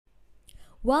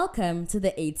Welcome to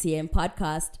the ATM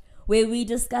podcast, where we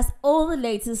discuss all the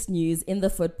latest news in the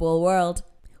football world.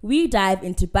 We dive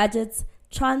into budgets,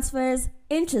 transfers,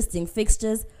 interesting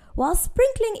fixtures, while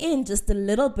sprinkling in just a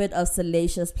little bit of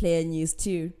salacious player news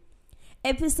too.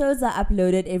 Episodes are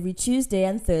uploaded every Tuesday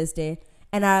and Thursday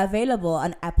and are available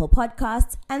on Apple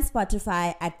Podcasts and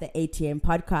Spotify at the ATM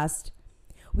Podcast.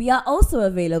 We are also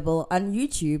available on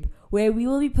YouTube, where we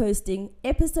will be posting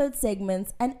episode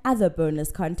segments and other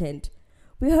bonus content.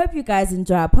 We hope you guys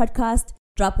enjoy our podcast.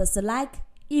 Drop us a like,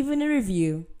 even a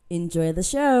review. Enjoy the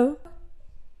show.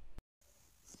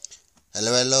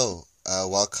 Hello.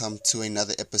 Welcome to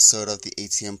another episode of the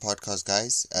ATM podcast,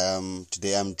 guys.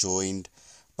 Today I'm joined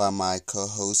by my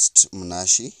co-host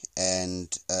Munashi and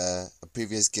a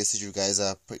previous guest that you guys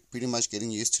are pretty much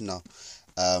getting used to now.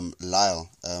 Lyle,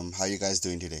 how are you guys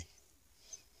doing today?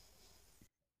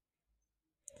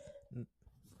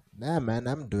 Nah, man,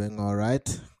 I'm doing all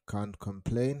right. Can't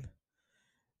complain.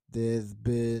 There's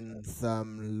been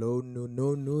some no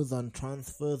news on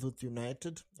transfers with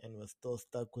United, and we're still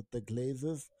stuck with the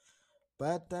Glazers.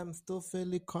 But I'm still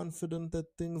fairly confident that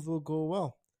things will go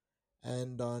well.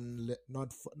 And on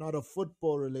not a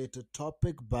football related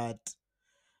topic, but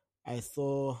I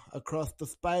saw Across the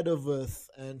Spider-Verse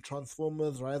and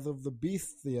Transformers: Rise of the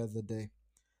Beasts the other day.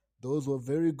 Those were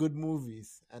very good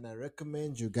movies, and I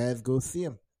recommend you guys go see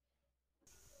them.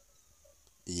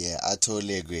 Yeah, I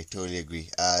totally agree.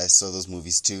 I saw those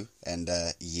movies too, and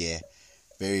yeah,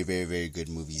 very, very, very good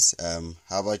movies.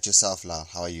 How about yourself, Lyle?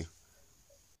 How are you?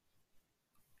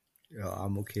 Yeah,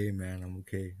 I'm okay, man. I'm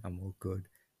okay. I'm all good.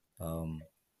 Um,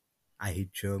 I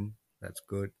hit gym. That's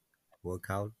good. Work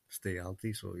out, stay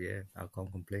healthy. So yeah, I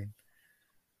can't complain.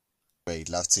 Great,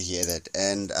 love to hear that.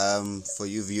 And for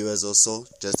you viewers also,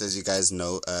 just as you guys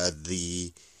know,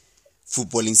 the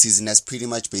footballing season has pretty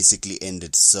much basically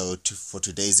ended. So for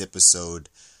today's episode,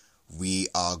 we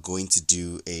are going to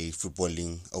do a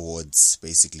footballing awards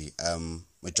basically.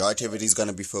 Majority of it is going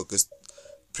to be focused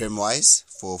prem wise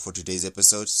for today's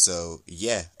episode. So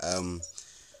yeah,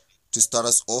 to start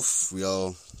us off,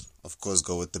 we'll of course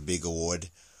go with the big award,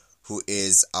 who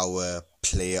is our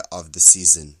player of the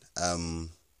season.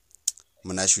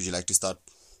 Monash, would you like to start?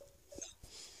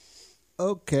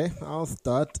 Okay, I'll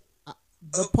start.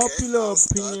 The popular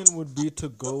opinion would be to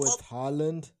go with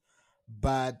Haaland,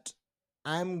 but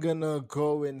I'm gonna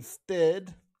go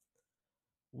instead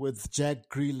with Jack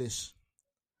Grealish.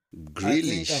 I think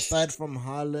Grealish. aside from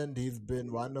Haaland, he's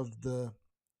been one of the.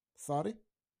 Sorry?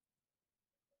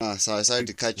 Sorry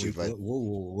to cut you, Wait, but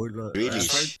wait,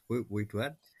 Grealish. wait,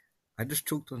 what? I just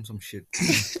choked on some shit.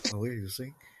 Oh, wait, you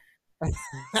saying?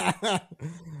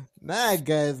 Nah,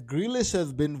 guys, Grealish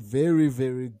has been very,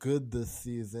 very good this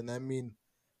season. I mean,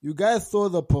 you guys saw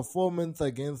the performance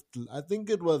against, I think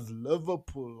it was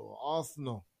Liverpool or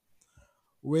Arsenal,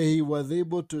 where he was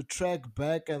able to track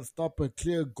back and stop a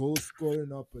clear goal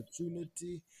scoring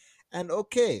opportunity. And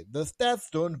okay, the stats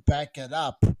don't back it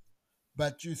up,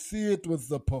 but you see it with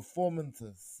the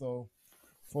performances. So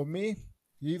for me,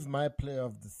 he's my player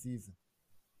of the season.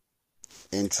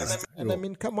 Interesting. And I Yo,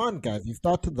 mean, come on, guys, he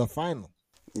started the final.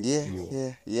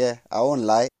 yo, Yeah. I won't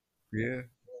lie. yeah,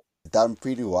 Done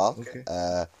pretty well. okay.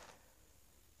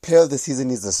 Player of the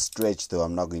season is a stretch, though.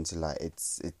 I'm not going to lie.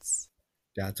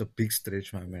 Yeah, it's a big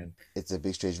stretch, my man. It's a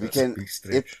big stretch. We That's a can, big if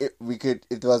stretch. we could,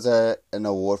 it was an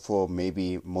award for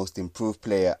maybe most improved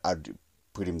player. I'd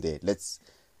put him there.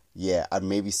 I'd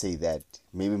maybe say that.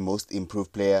 Maybe most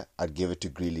improved player, I'd give it to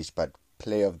Grealish. But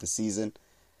player of the season,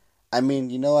 I mean,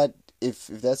 you know what? If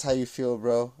that's how you feel,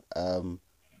 bro,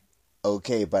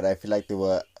 okay. But I feel like there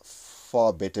were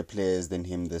far better players than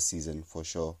him this season, for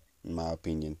sure, in my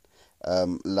opinion.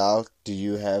 Lau, do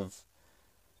you have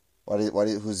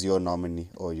who's your nominee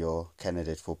or your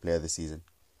candidate for player of the season?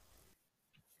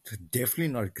 It's definitely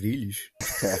not Grealish.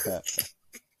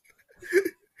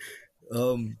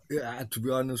 Yeah, to be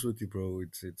honest with you, bro,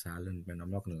 it's Haaland, man.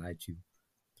 I'm not gonna lie to you.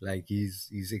 Like he's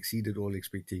exceeded all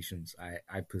expectations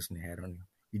I personally had on him.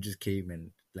 He just came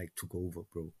and like took over,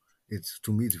 bro. It's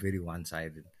to me it's very one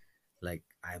sided. Like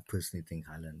I personally think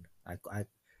Haaland.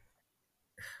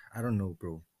 I don't know,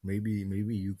 bro. Maybe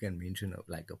you can mention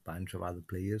like a bunch of other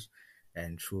players,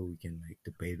 and sure we can like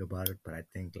debate about it. But I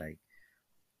think like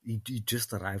he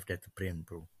just arrived at the Prem,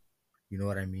 bro. You know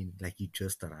what I mean? Like he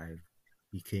just arrived.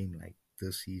 He came like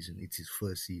this season. It's his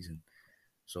first season.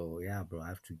 So yeah, bro. I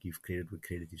have to give credit where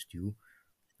credit is due.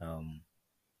 Um,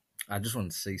 I just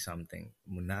want to say something,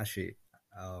 Munashe.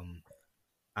 Um,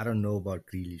 I don't know about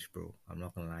Grealish, bro. I'm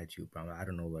not gonna lie to you, bro. I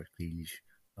don't know about Grealish.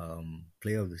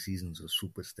 Player of the season is a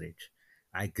super stretch.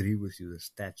 I agree with you. The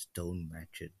stats don't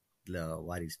match it.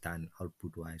 what he's done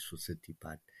output wise for City,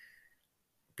 but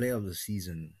player of the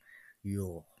season,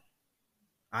 yo,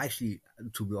 actually,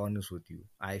 to be honest with you,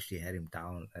 I actually had him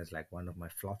down as like one of my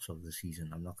flops of the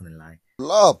season. I'm not gonna lie.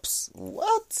 Flops?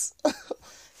 What?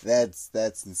 That's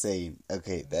insane.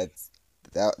 Okay, that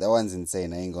one's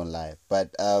insane. I ain't gonna lie,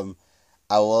 but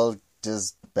I will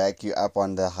just back you up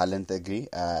on the Haaland agree.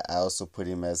 I also put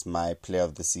him as my player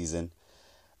of the season.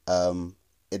 Um,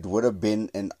 it would have been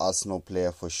an Arsenal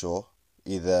player for sure,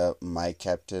 either my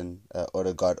captain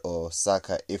Odegaard or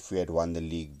Saka if we had won the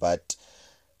league. But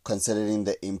considering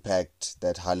the impact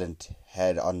that Haaland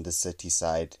had on the City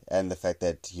side and the fact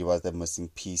that he was the missing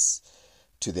piece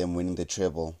to them winning the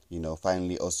treble,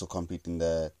 finally also completing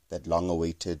that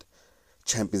long-awaited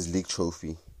Champions League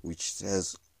trophy, which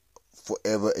has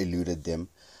forever eluded them.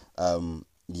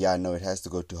 Yeah, no, it has to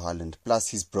go to Haaland. Plus,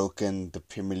 he's broken the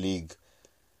Premier League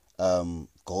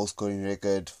goal scoring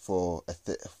record for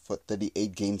for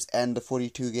 38 games and the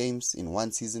 42 games in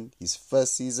one season. His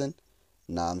first season.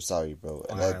 Nah, I'm sorry, bro.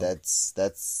 Wow.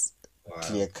 That's Wow.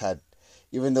 clear cut.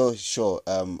 Even though sure,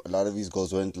 a lot of these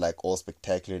goals weren't like all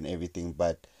spectacular and everything,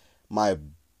 but my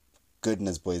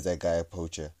goodness, boy, is that guy a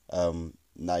poacher.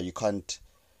 Now you can't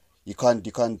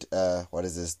what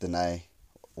is this, deny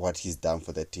what he's done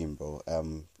for that team, bro.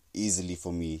 Easily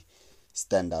for me,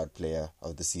 standout player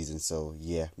of the season. So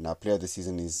yeah, now player of the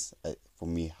season is for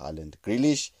me Haaland.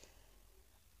 Grealish,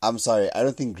 I'm sorry, I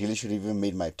don't think Grealish should even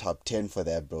made my top 10 for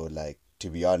that, bro. Like, to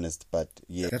be honest, but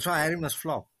yeah, That's why I had him as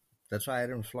flop. That's why I had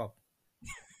him as flop.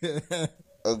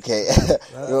 okay.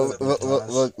 That's we'll, a we'll, bit we'll,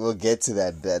 harsh. we'll we'll get to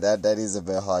that. That is a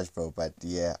bit harsh, bro. But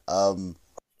yeah,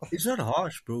 It's not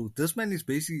harsh, bro. This man is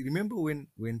basically. Remember when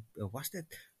what's that?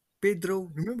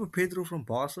 Pedro. Remember Pedro from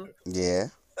Barca? yeah,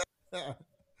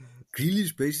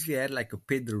 Grealish basically had like a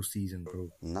Pedro season, bro.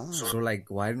 no, So like,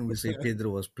 why don't we say Pedro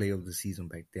was player of the season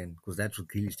back then? Because that's what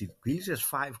Grealish did. Grealish has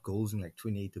 5 goals in like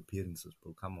 28 appearances,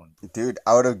 bro. Come on, dude.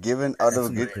 I would have given. that's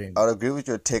in the I Prem. would agree with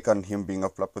your take on him being a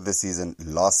flop of the season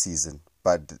last season,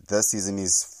 but this season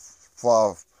is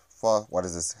far, far. What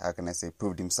is this? How can I say?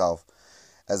 Proved himself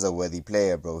as a worthy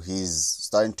player, bro. He's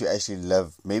starting to actually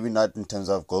live. Maybe not in terms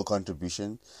of goal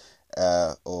contribution,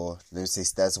 or let's say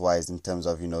stats wise, in terms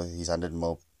of his 100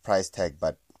 mil price tag,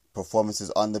 but performances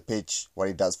on the pitch, what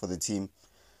he does for the team.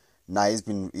 Nah, he's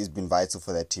been vital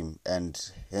for that team, and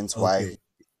hence why Okay,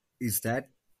 is that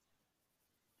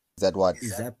is that what?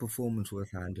 is that performance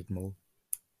worth 100 more?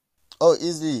 Oh,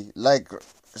 easily. Like,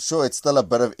 sure, it's still a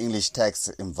bit of English tax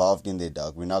involved in there,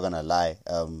 dog. We're not gonna lie.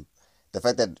 The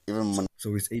fact that even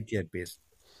So it's 80 at best.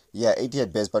 yeah, 80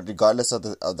 at best, but regardless of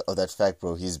that fact,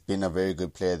 bro, he's been a very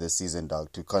good player this season,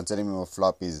 dog. To consider him a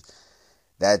flop is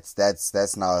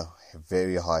that's now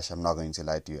very harsh. I'm not going to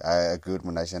lie to you. I agree with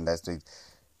Munash and that's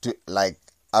to like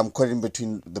I'm caught in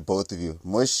between the both of you.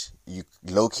 Mush, you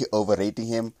low key overrating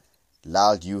him.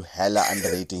 Loud, you hella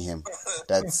underrating him.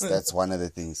 That's one of the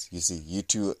things. You see, you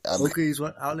two Okay, he's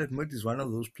one. I'll admit he's one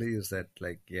of those players that,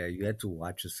 like, yeah, you had to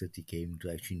watch a City game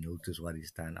to actually notice what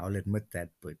he's done. I'll admit that,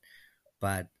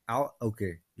 but I'll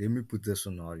okay. Let me put this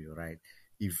scenario right.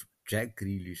 If Jack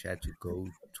Grealish had to go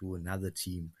to another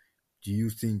team, do you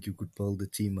think you could build a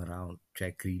team around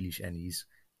Jack Grealish and his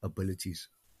abilities?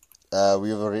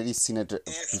 we've already seen it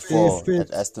If before at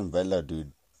it's Aston Villa,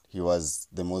 dude. He was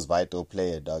the most vital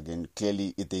player, dog. And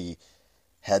clearly, if they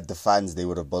had the funds, they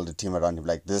would have built a team around him.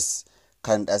 Like this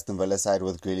current Aston Villa side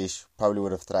with Grealish probably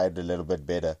would have thrived a little bit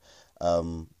better.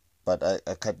 But I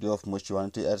cut you off. Mush, you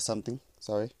wanted to add something?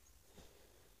 Sorry.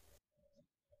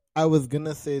 I was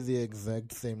gonna say the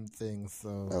exact same thing,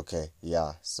 so Okay,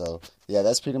 yeah. So yeah,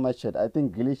 that's pretty much it. I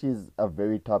think Grealish is a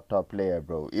very top player,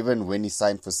 bro. Even when he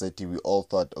signed for City, we all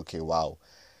thought, okay, wow,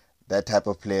 that type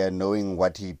of player, knowing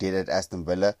what he did at Aston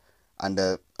Villa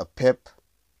under a Pep,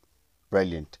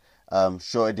 brilliant.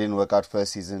 Sure, it didn't work out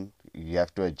first season. You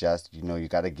have to adjust. You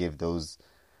got to give those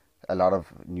a lot of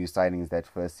new signings that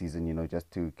first season. Just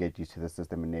to get used to the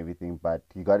system and everything. But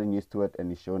he gotten used to it, and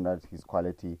he's shown us his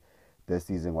quality this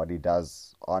season. What he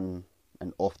does on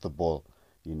and off the ball.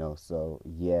 So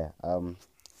yeah.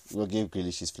 We'll give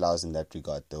Grealish his flowers in that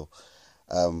regard, though.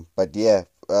 But yeah.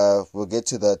 We'll get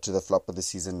to the flop of the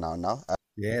season now.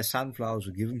 Yeah, sunflowers.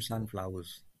 We give him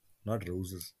sunflowers, not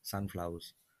roses.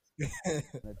 Sunflowers.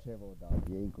 The treble, dog.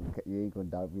 You ain't gonna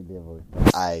doubt me there, boy.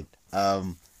 Alright.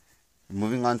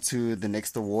 Moving on to the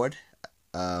next award.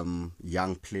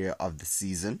 Young Player of the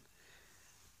Season.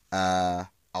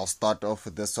 I'll start off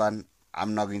with this one.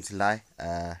 I'm not going to lie.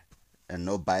 And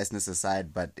no biasness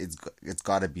aside, but it's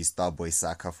gotta be Starboy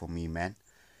Saka for me, man.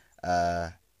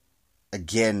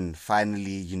 Again,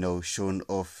 finally, shown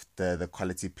off the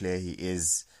quality player he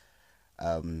is.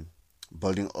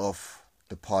 building off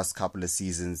the past couple of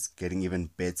seasons, getting even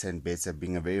better and better,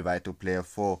 being a very vital player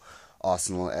for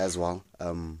Arsenal as well.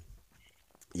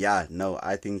 Yeah, no,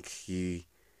 I think he's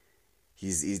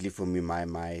easily for me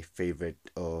my favorite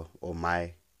or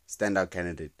my standout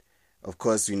candidate. Of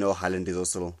course, we know Haaland is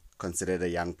also considered a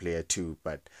young player too,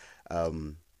 but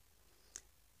um,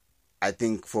 I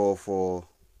think for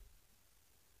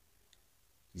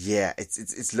yeah,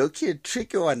 it's low key a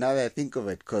tricky one now that I think of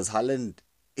it, because Haaland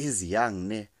is young,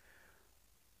 ne?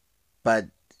 But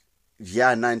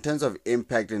yeah, now in terms of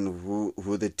impact and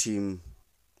who the team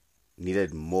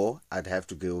needed more, I'd have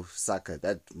to go Saka.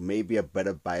 That may be a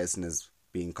better biasness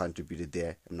being contributed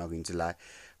there. I'm not going to lie,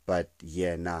 but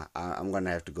yeah, nah, I'm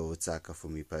gonna have to go with Saka for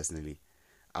me personally.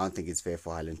 I don't think it's fair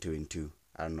for Haaland 2-2.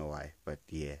 I don't know why, but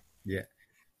yeah. Yeah,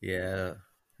 yeah,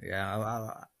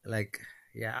 yeah. Like,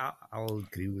 yeah, I'll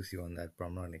agree with you on that, but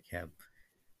I'm not in a cap.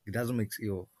 It doesn't make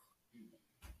you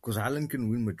because Haaland can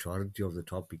win majority of the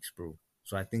topics, bro.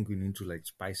 So I think we need to like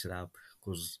spice it up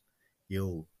because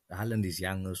Haaland is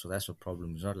younger, so that's a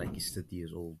problem. It's not like he's 30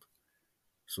 years old.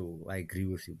 So I agree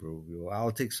with you, bro.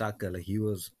 I'll take Saka. Like he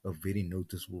was a very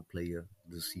noticeable player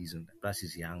this season. Plus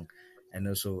he's young, and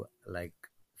also like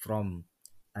from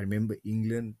I remember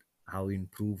England how he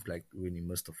improved like when he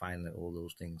missed the final, all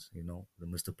those things. The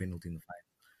missed the penalty in the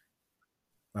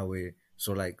final. Away.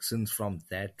 So like since from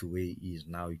that to where he is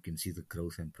now, you can see the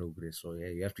growth and progress. So yeah,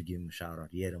 you have to give him a shout out.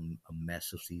 He had a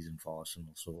massive season for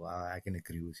Arsenal. So I can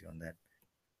agree with you on that.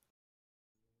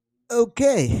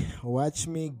 Okay, watch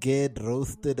me get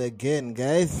roasted again,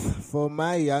 guys. For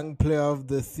my young player of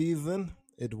the season,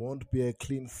 it won't be a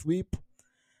clean sweep.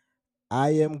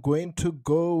 I am going to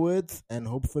go with, and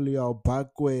hopefully our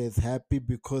Bakwe is happy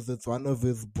because it's one of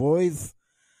his boys.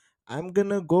 I'm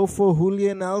gonna go for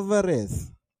Julian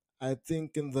Alvarez. I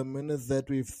think in the minutes that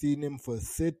we've seen him for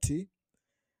City,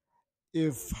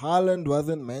 if Haaland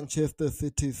wasn't Manchester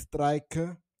City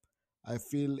striker, I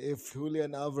feel if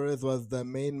Julian Alvarez was the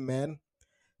main man,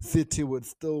 City would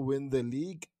still win the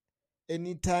league.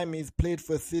 Anytime he's played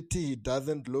for City, he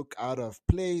doesn't look out of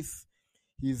place.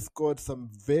 He's scored some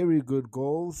very good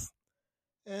goals.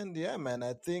 And yeah, man,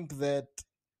 I think that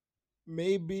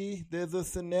maybe there's a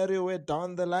scenario where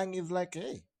down the line he's like,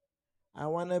 hey, I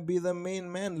want to be the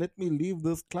main man. Let me leave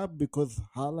this club because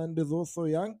Haaland is also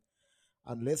young.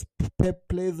 Unless Pep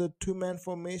plays a two-man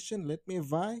formation, let me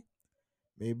vie.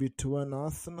 Maybe to an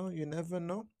Arsenal, you never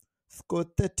know. Score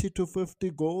 30 to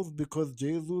 50 goals because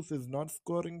Jesus is not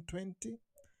scoring 20.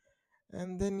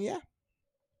 And then, yeah.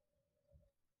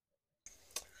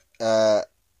 Uh,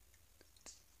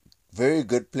 Very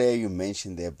good player you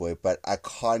mentioned there, boy, but I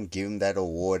can't give him that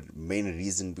award. Main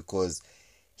reason because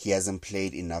he hasn't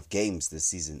played enough games this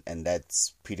season, and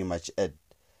that's pretty much it.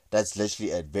 That's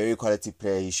literally a very quality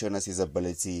player. He's shown us his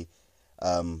ability.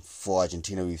 For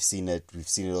Argentina, we've seen it. We've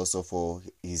seen it also for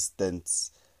his stints,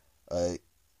 uh,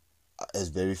 as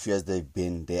very few as they've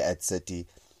been there at City.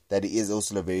 That he is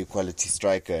also a very quality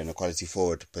striker and a quality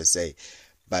forward per se,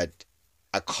 but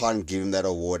I can't give him that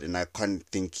award, and I can't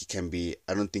think he can be.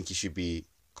 I don't think he should be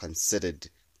considered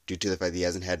due to the fact that he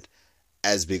hasn't had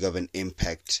as big of an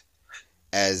impact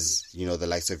as the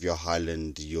likes of your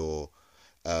Haaland, your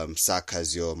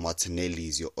Sakas, your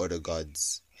Martinellis, your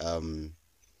Odegaards,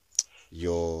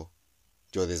 your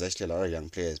there's actually a lot of young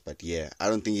players, but yeah, I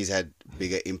don't think he's had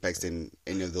bigger impacts than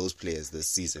any of those players this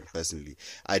season. Personally,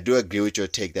 I do agree with your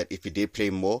take that if he did play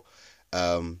more,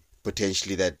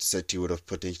 potentially that City would have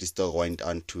potentially still went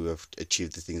on to have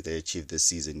achieved the things they achieved this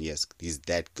season. Yes, he's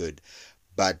that good,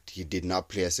 but he did not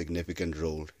play a significant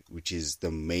role, which is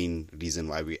the main reason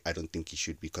why I don't think he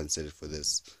should be considered for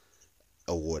this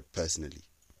award personally.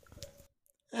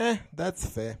 That's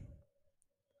fair.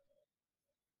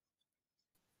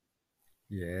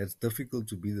 Yeah, it's difficult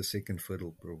to be the second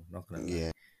fiddle, bro. Not gonna lie,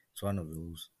 Yeah, it's one of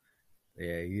those.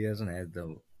 Yeah, he hasn't had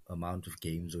the amount of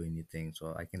games or anything,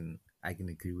 so I can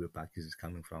agree where Pakis is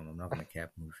coming from. I'm not gonna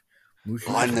cap Mush. Mush, you just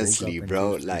woke honestly, up and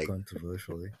bro, chose to be like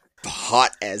controversial. Eh?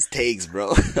 hot as takes,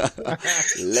 bro.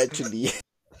 Literally.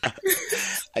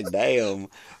 Damn.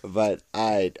 But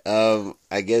alright.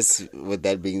 I guess with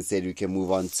that being said, we can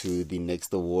move on to the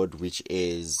next award, which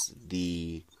is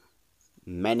the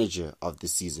manager of the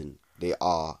season. There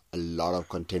are a lot of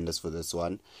contenders for this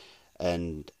one,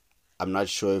 and I'm not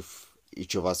sure if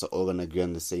each of us are all gonna agree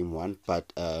on the same one,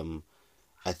 but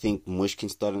I think Mush can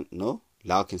start on no?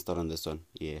 Lau can start on this one.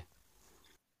 Yeah.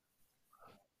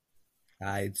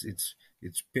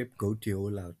 It's Pep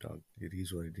Guardiola, dog. It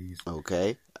is what it is.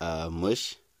 Okay.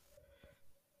 Mush.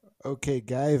 Okay,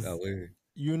 guys, Wait.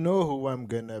 you know who I'm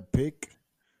gonna pick.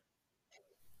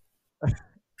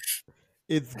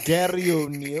 It's Gary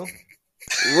O'Neill.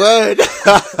 Word.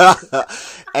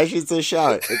 Actually, it's a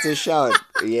shout. It's a shout.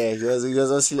 Yeah, he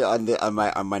was also on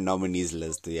my nominees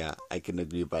list. Yeah, I can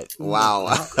agree. But Look, wow.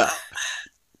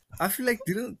 I feel like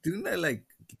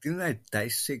didn't I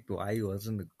dissect why he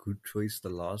wasn't a good choice the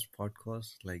last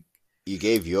podcast? Like, You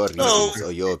gave your no. reasons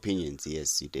or your opinions.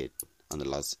 Yes, you did on the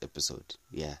last episode.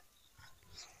 Yeah.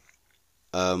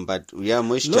 But yeah,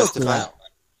 Mush Look, justify.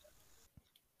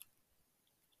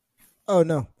 oh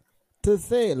no. To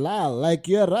say, Lyle, like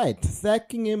you're right.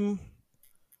 Sacking him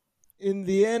in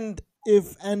the end,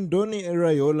 if Andoni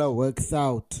Iraola works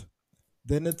out,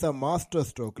 then it's a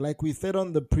masterstroke. Like we said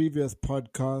on the previous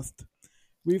podcast,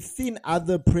 we've seen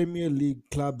other Premier League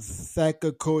clubs sack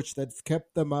a coach that's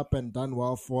kept them up and done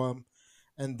well for them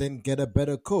and then get a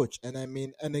better coach. And I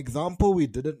mean, an example we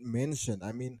didn't mention.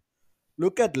 I mean,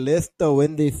 look at Leicester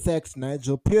when they sacked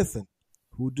Nigel Pearson.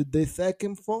 Who did they sack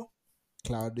him for?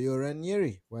 Claudio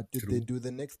Ranieri. What did they true. do the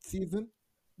next season?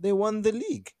 They won the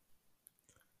league.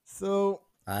 So,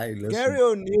 I Gary listen.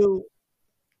 O'Neill.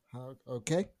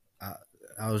 Okay. I,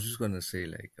 I was just gonna say,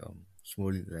 like,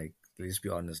 Smoley, like, let's be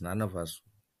honest, none of us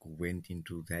went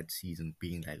into that season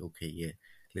being like, okay, yeah,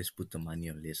 let's put the money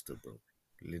on Leicester, bro.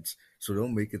 So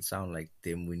don't make it sound like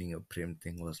them winning a Prem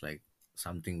thing was like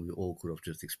something we all could have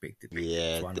just expected. It's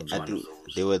Yeah, one of I those.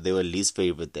 think they were least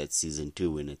favorite that season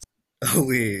too when it's Oh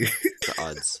wait, the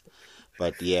odds.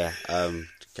 But yeah,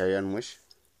 carry on, Mush.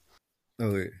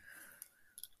 oh wait.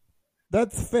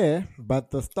 That's fair,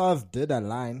 but the stars did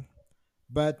align.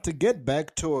 But to get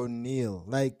back to O'Neill,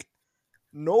 like,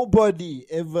 nobody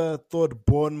ever thought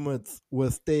Bournemouth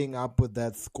was staying up with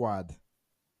that squad.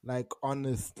 Like,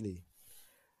 honestly.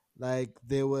 Like,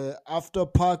 they were, after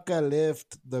Parker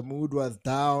left, the mood was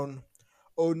down.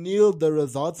 O'Neill, the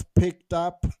results picked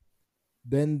up.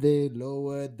 Then they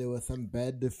lowered. There were some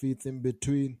bad defeats in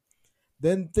between.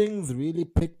 Then things really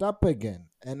picked up again.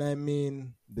 And I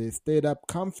mean, they stayed up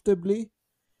comfortably.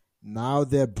 Now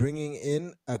they're bringing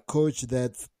in a coach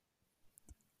that's,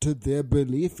 to their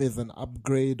belief, is an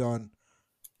upgrade on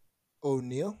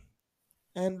O'Neill.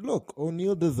 And look,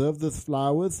 O'Neill deserved his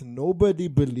flowers. Nobody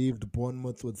believed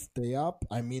Bournemouth would stay up.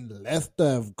 I mean, Leicester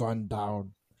have gone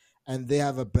down and they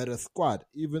have a better squad,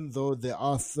 even though there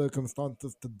are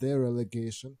circumstances to their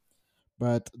relegation.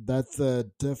 But that's a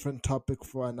different topic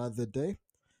for another day.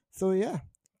 So, yeah,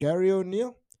 Gary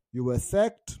O'Neill, you were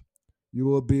sacked. You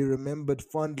will be remembered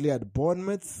fondly at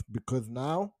Bournemouth because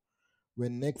now,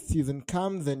 when next season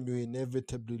comes and you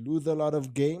inevitably lose a lot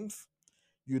of games,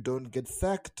 you don't get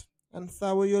sacked and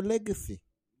sour your legacy.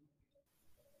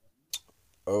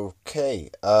 Okay.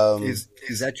 Is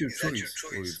that your choice,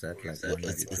 or is that like one of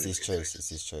It's your it's his choices? choice. It's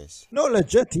his choice. No,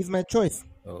 legit, he's my choice.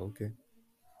 Oh, okay.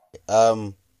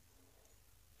 Um,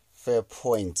 fair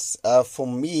points. For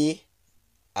me,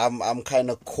 I'm kind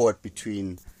of caught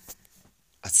between,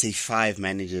 I'd say, five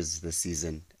managers this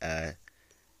season.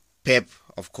 Pep,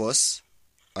 of course,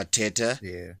 Arteta,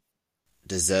 Yeah.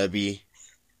 De Zerbi,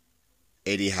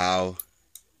 Eddie Howe,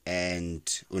 and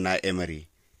Unai Emery.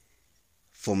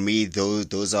 For me,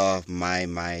 those are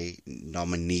my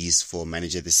nominees for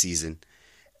manager this season,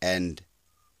 and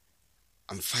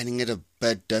I'm finding it a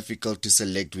bit difficult to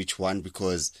select which one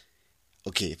because,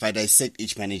 okay, if I dissect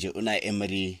each manager, Unai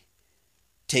Emery,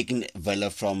 taking Villa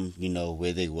from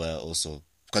where they were, also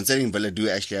considering Villa do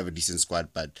actually have a decent squad,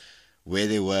 but where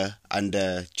they were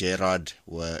under Gerrard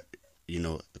were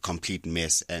a complete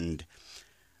mess. And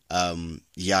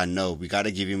yeah, no, we gotta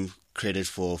give him credit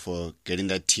for getting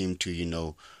that team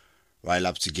to rile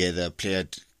up together, play a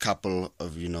couple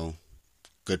of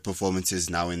good performances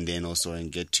now and then also,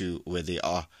 and get to where they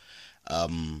are.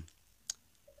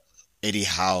 Eddie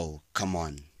Howe, come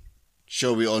on.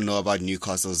 Sure, we all know about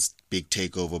Newcastle's big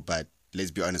takeover, but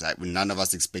let's be honest, none of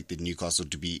us expected Newcastle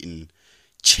to be in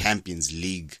Champions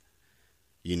League,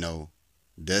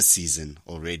 this season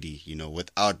already,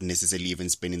 without necessarily even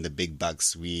spending the big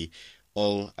bucks.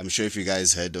 I'm sure if you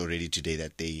guys heard already today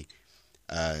that they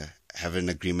have an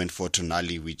agreement for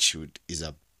Tonali, which is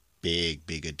a big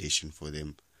addition for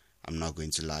them. I'm not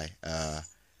going to lie. The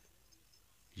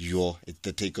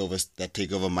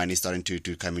takeover money starting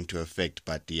to come into effect.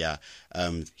 But yeah,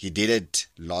 he did it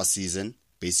last season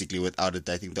basically without it.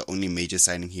 I think the only major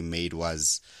signing he made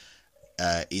was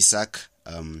Isak.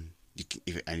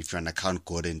 If you want to count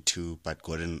Gordon too, but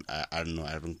Gordon, I don't know,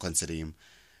 I don't consider him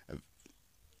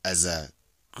as a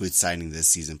good signing this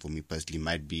season for me personally.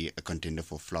 Might be a contender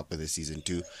for flop of the season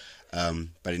too.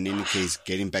 But in any case,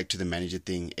 getting back to the manager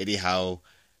thing, Eddie Howe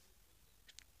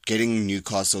getting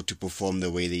Newcastle to perform the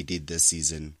way they did this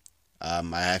season, I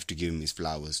have to give him his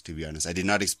flowers, to be honest. I did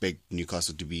not expect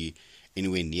Newcastle to be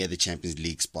anywhere near the Champions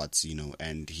League spots,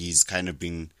 and he's kind of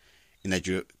been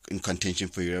in contention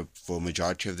for Europe for a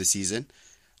majority of the season.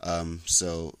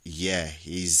 So yeah,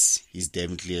 he's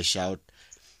definitely a shout.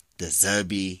 The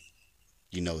Zerbi,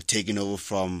 taking over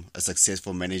from a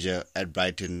successful manager at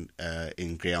Brighton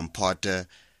in Graham Potter,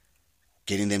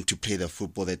 getting them to play the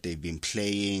football that they've been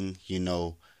playing,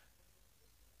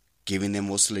 giving them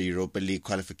also a Europa League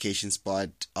qualification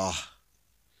spot. Oh,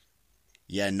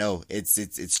 yeah, no,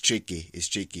 it's tricky. It's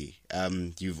tricky.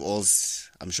 I'm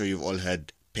sure you've all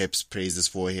heard Pep's praises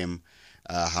for him,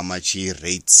 how much he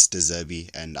rates De Zerbi,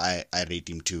 and I rate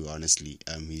him too. Honestly,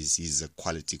 he's a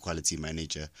quality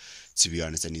manager, to be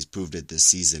honest, and he's proved it this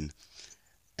season.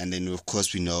 And then of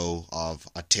course we know of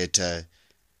Arteta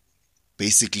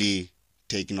basically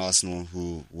taking Arsenal,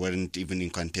 who weren't even in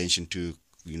contention to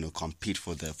compete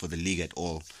for the league at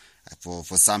all. For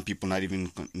some people, not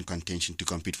even in contention to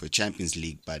compete for Champions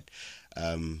League, but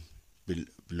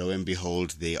lo and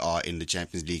behold, they are in the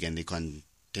Champions League and they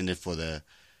contended for the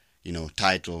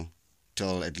title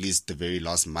till at least the very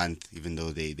last month, even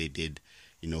though they did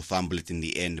fumble it in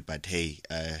the end. But hey,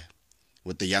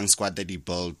 with the young squad that he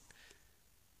built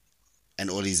and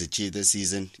all he's achieved this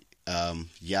season,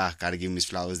 gotta give him his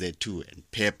flowers there too. And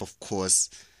Pep, of course,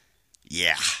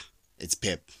 yeah, it's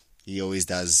Pep. He always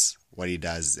does what he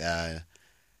does.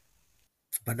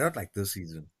 But not like this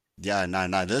season. Yeah,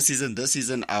 nah. This season,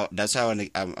 that's why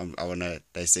I wanna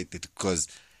dissect it, because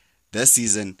this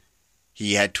season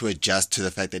he had to adjust to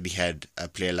the fact that he had a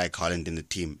player like Haaland in the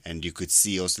team, and you could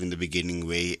see also in the beginning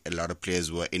where a lot of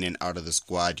players were in and out of the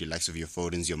squad, your likes of your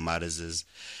Fodens, your Matizes,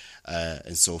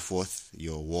 and so forth,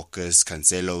 your Walkers,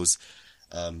 Cancelos.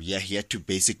 He had to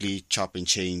basically chop and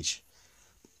change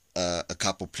a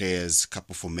couple players,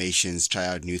 couple formations, try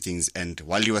out new things. And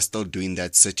while you were still doing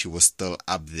that, City was still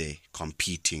up there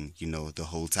competing, the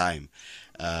whole time.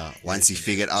 Once he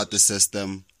figured out the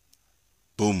system,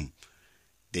 boom,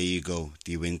 there you go.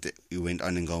 He went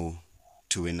on and go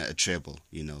to win a treble,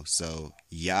 So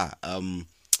yeah,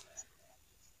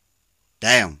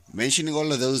 damn. Mentioning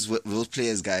all of those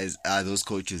players, guys, those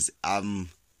coaches,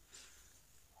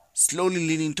 slowly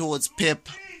leaning towards Pep,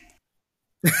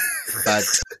 but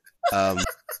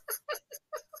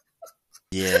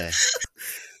yeah.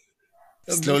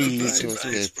 Slowly lean towards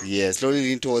Pep. Yeah, slowly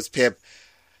lean towards Pep.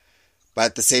 But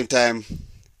at the same time,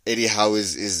 Eddie Howe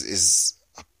is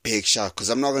a big shot. Because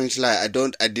I'm not going to lie,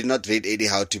 I did not rate Eddie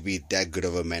Howe to be that good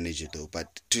of a manager though.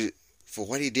 But for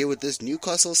what he did with this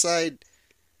Newcastle side,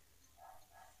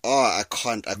 I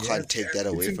can't take that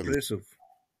away from him.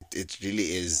 It really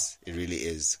is. It really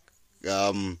is.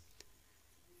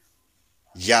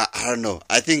 Yeah, I don't know.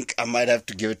 I think I might have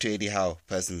to give it to Eddie Howe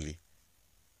personally.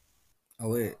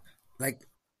 Oh wait, like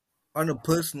on a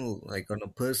personal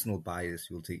bias,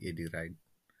 you'll take Eddie, right?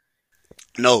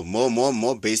 No,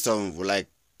 more based on like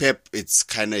Pep. It's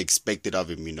kind of expected of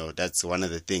him. That's one of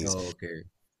the things. Oh,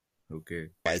 okay.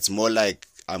 It's more like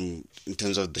in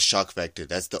terms of the shock factor.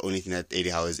 That's the only thing that Eddie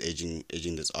Howe is edging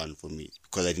this on for me,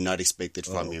 because I did not expect it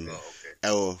from him,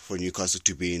 or for Newcastle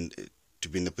to be in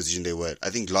the position they were.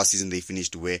 I think last season they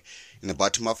finished in the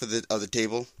bottom half of the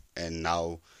table, and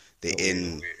now they're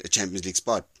in a Champions League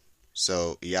spot.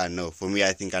 So yeah, no, for me,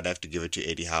 I think I'd have to give it to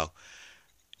Eddie Howe.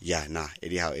 Yeah,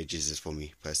 Eddie Howe edges this for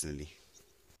me personally.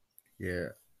 Yeah,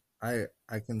 I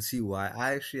can see why.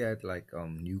 I actually had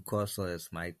Newcastle as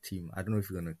my team. I don't know if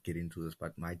you're gonna get into this,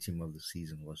 but my team of the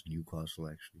season was Newcastle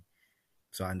actually.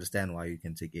 So I understand why you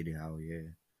can take Eddie Howe. Yeah.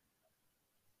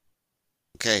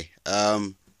 Okay.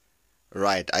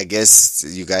 Right. I guess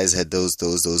you guys had those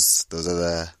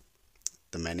are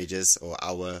the managers, or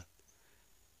our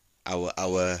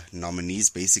nominees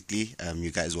basically.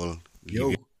 You guys will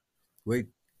leave. Wait.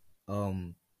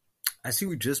 I see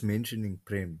we're just mentioning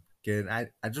Prem. I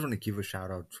just want to give a shout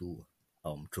out to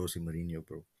Jose Mourinho,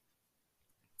 bro.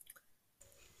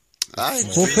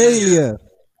 For failure.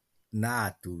 Nah,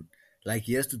 dude. Like,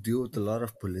 he has to deal with a lot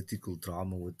of political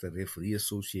drama with the referee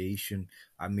association.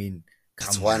 I mean,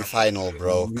 It's one final,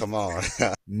 bro. Come on.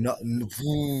 no,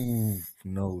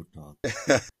 dog.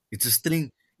 It's a string.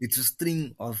 It's a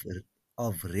string of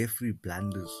referee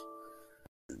blunders.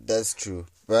 That's true,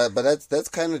 but that's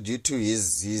kind of due to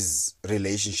his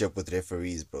relationship with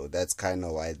referees, bro. That's kind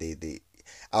of why they.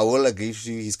 I will agree with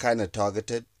you. He's kind of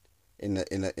targeted, in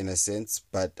a sense,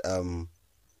 but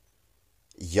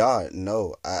yeah,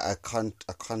 no, I can't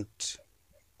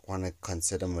want to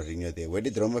consider Mourinho there. Where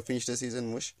did Roma finish the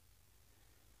season, Mush?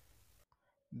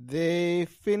 They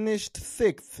finished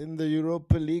 6th in the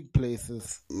Europa League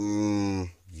places.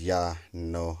 Yeah,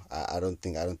 no, I don't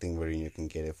think Mourinho can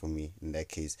get it for me in that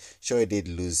case. Sure, he did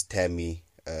lose Tammy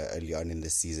early on in the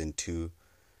season too,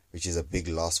 which is a big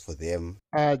loss for them.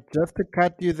 Just to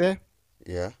cut you there,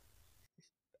 Yeah.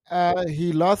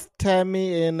 he lost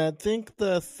Tammy in, I think,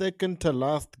 the second to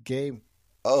last game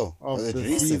Oh, was of it the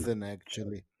recent? season,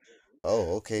 actually.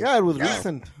 Oh, okay. Yeah, it was Wow.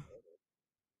 recent.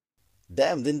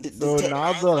 Damn. So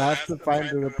now they'll have to find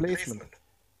a replacement.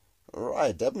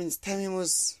 Right. That means Tammy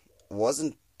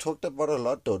wasn't talked about a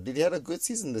lot though. Did he had a good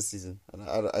season this season?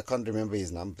 I can't remember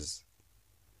his numbers.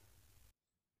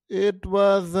 It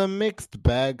was a mixed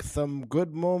bag, some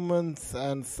good moments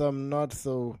and some not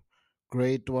so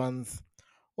great ones.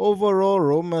 Overall,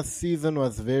 Roma's season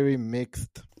was very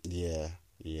mixed. Yeah,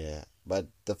 yeah. But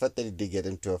the fact that he did get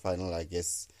into a final, I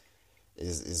guess,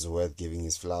 is worth giving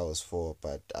his flowers for.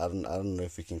 But I don't know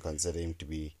if we can consider him to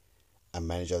be a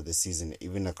manager of the season,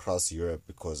 even across Europe,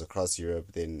 because across Europe,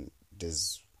 then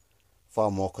there's far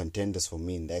more contenders for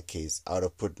me in that case. I would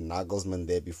have put Nagelsmann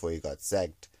there before he got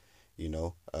sacked. You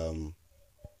know, that's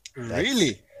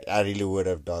Really? I really would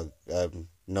have, dog.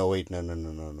 No, wait, no.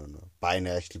 Bayern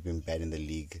actually been bad in the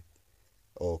league,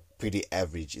 or pretty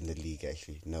average in the league.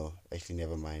 Actually, no, actually,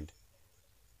 never mind.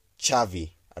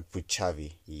 Xavi, I'd put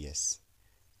Xavi. Yes,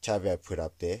 Xavi, I put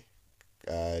up there.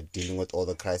 Dealing with all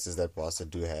the crises that Barca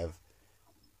do have,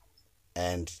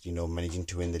 and managing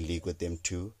to win the league with them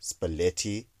too.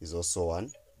 Spalletti is also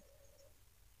one,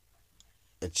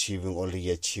 achieving all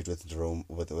he achieved with Rome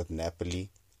with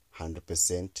Napoli,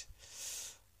 100%.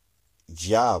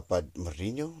 Yeah, but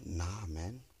Mourinho, nah,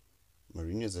 man.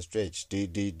 Mourinho's a stretch. Do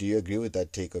you agree with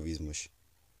that take of his mush?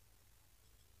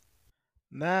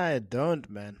 Nah, I don't,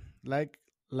 man. Like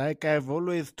I've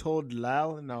always told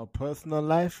Lal in our personal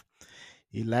life,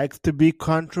 he likes to be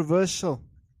controversial.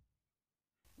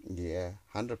 Yeah,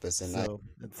 100%. I So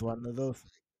it's one of those.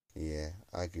 Yeah,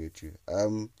 I agree with you.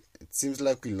 It seems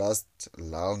like we lost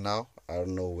Lal now. I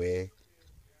don't know where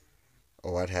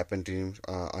or what happened to him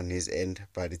on his end,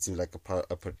 but it seems like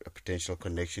a potential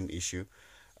connection issue.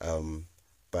 Um,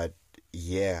 but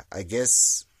yeah, I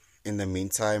guess in the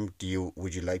meantime,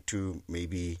 would you like to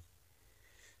maybe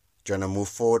do you wanna move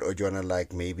forward, or do you wanna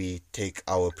like maybe take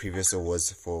our previous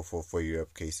awards for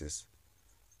Europe cases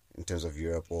in terms of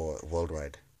Europe or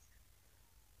worldwide?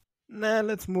 Nah,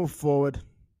 let's move forward.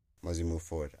 As we move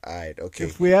forward. Alright, okay.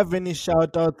 If we have any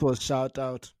shout outs, we'll shout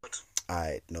out.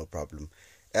 Alright, no problem.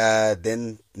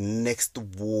 Then next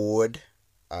award.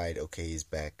 Alright, okay, he's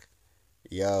back.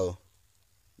 Yo.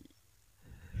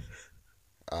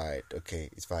 Alright, okay,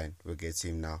 it's fine. We'll get to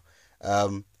him now.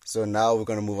 So now we're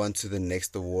gonna move on to the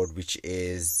next award, which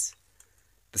is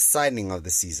the signing of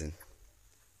the season.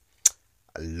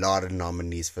 A lot of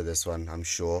nominees for this one, I'm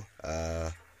sure.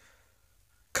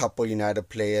 Couple United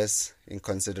players in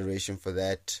consideration for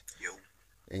that.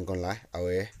 Ain't gonna lie,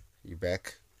 Awe, you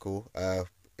back? Cool. I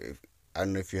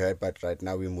don't know if you heard, but right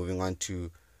now we're moving on to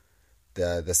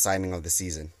the signing of the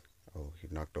season. Oh, he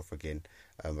knocked off again.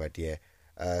 But yeah.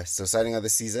 So signing of the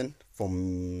season for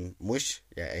Mush.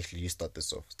 Yeah, actually, you start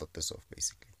this off. Start this off,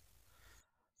 basically.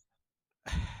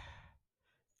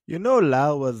 You know,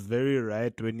 Lal was very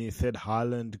right when he said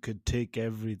Haaland could take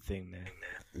everything, man,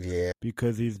 Yeah,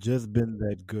 because he's just been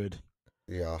that good.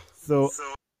 yeah. So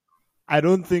I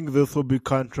don't think this will be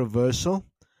controversial.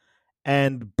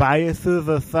 And biases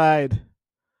aside,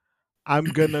 I'm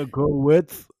gonna go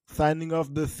with signing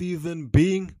off the season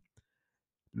being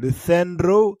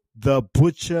Lisandro the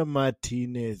Butcher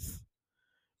Martinez.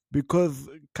 Because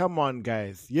come on,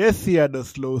 guys, yes, he had a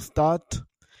slow start,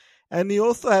 and he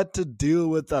also had to deal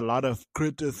with a lot of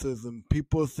criticism.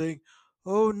 People saying,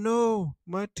 "Oh no,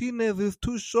 Martinez is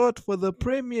too short for the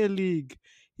Premier League.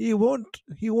 He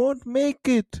won't make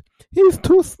it. He's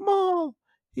too small.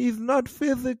 He's not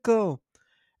physical."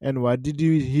 And what did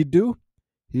he do?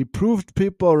 He proved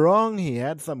people wrong. He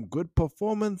had some good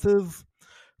performances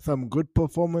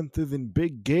in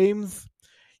big games.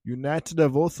 United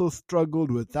have also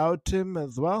struggled without him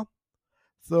as well.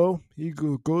 So he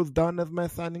goes down as my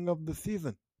signing of the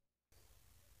season.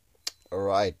 All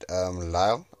right.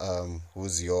 Lyle.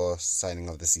 Who's your signing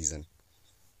of the season?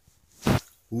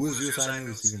 Who is your signing of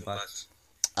the season, Pat?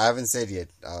 I haven't said yet.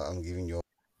 I'm giving you.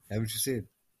 Haven't you said?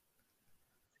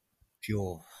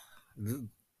 Yo,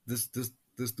 this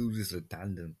this dude is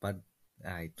redundant, but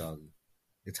I dog.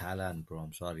 It's Haaland, bro.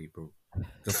 I'm sorry, bro.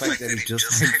 The fact that he just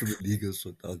signed for the league is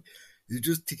so dog. He's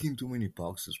just ticking too many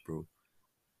boxes, bro.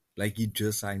 Like he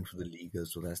just signed for the league,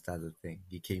 so that's the other thing.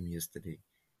 He came yesterday,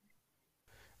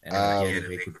 and he had a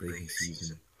record-breaking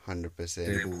season, 100%.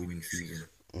 treble-winning season.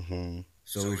 Mm-hmm.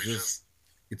 So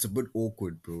it's a bit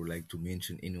awkward, bro. Like to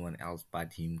mention anyone else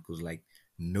but him, because like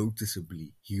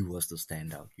noticeably he was the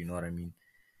standout. You know what I mean?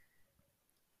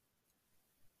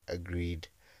 agreed.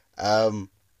 I'm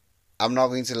not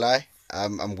going to lie.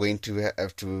 I'm going to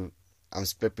have to. I'm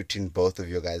split between both of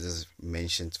your guys'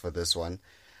 mentions for this one.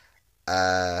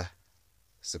 Uh,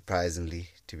 Surprisingly,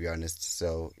 to be honest.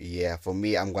 So yeah, for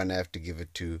me, I'm gonna have to give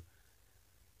it to.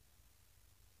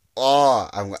 Oh,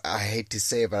 I hate to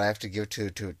say it, but I have to give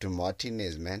it to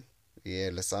Martinez, man. Yeah,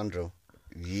 Lissandro.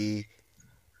 He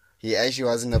he actually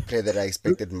wasn't a player that I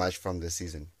expected much from this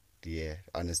season. Yeah,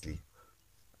 honestly,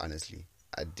 I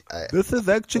This is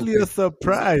actually a Okay.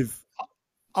 surprise. Yeah,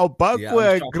 I'm Albakwe shocked.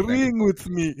 Like, agreeing with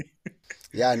me.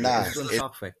 yeah, yeah, nah. it's on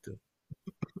shock factor.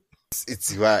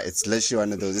 It's well, it's literally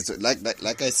one of those. It's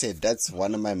like I said, that's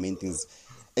one of my main things.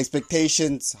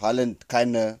 Expectations, Holland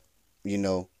kind of, you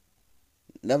know,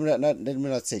 let me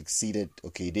not say exceeded.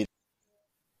 Okay, he did.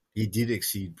 He did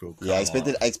exceed, bro. Yeah, Come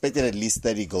on. I expected at least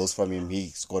 30 goals from him. He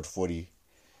scored 40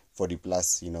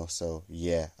 plus. You know, so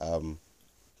yeah.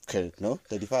 Credit no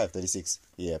 35, 36.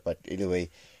 Yeah, but anyway,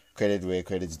 credit where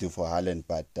credit's due for Holland.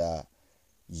 But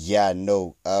yeah,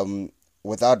 no.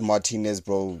 Without Martinez,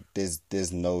 bro,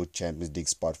 there's no Champions League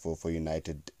spot for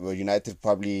United. Well, United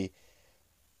probably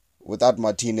without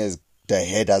Martinez, De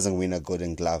Gea doesn't win a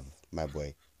Golden Glove, my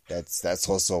boy. That's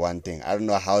also one thing. I don't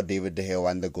know how David De Gea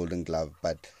won the Golden Glove,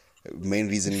 but main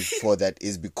reason for that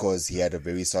is because he had a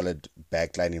very solid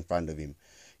backline in front of him,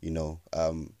 you know.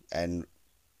 And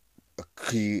a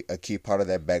key part of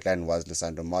that backline was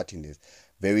Lisandro Martinez,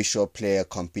 very short player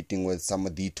competing with some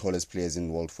of the tallest players in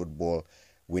world football,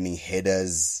 winning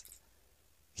headers,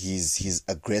 his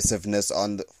aggressiveness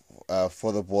on the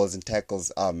for the balls and tackles.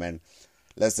 Oh man,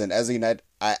 listen, as a United,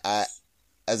 I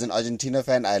as an Argentina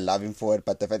fan, I love him for it.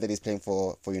 But the fact that he's playing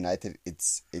for United,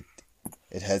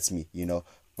 it hurts me, you know.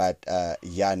 But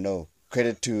yeah, no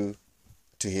credit to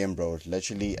him, bro.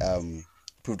 Literally,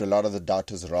 proved a lot of the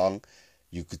doubters wrong.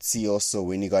 You could see also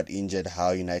when he got injured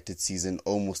how United season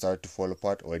almost started to fall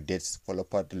apart, or it did fall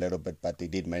apart a little bit, but they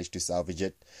did manage to salvage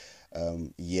it.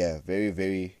 Yeah, very,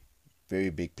 very, very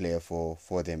big player for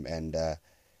them, and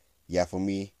yeah, for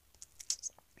me,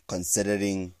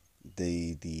 considering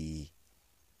the the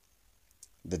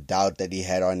the doubt that he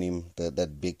had on him,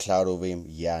 that big cloud over him,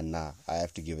 yeah, nah, I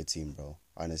have to give it to him, bro.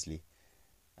 Honestly,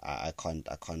 I can't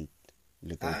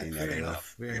look at it any Fair other way.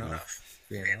 enough. Fair enough.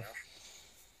 Fair enough.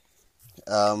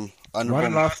 One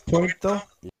Honorable. last point, though.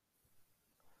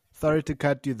 Sorry to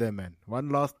cut you there, man. One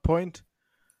last point.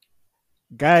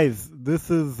 Guys, this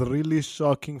is really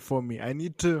shocking for me.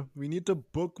 We need to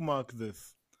bookmark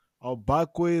this.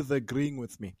 Albakwe is agreeing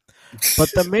with me.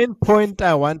 But the main point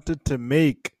I wanted to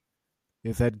make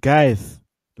is that, guys,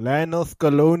 Lionel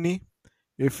Scaloni,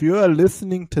 if you are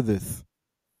listening to this,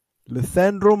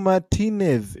 Lisandro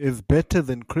Martinez is better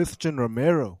than Christian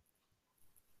Romero.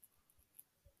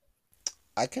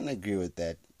 I can agree with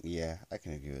that. Yeah, I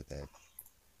can agree with that.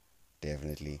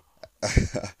 Definitely.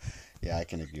 Yeah, I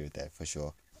can agree with that for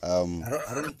sure. I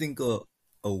don't think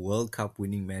a World Cup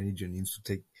winning manager needs to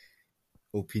take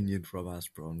opinion from us,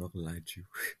 bro. I'm not gonna lie to you.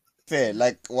 Fair.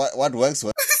 Like what works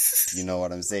works. You know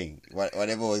what I'm saying?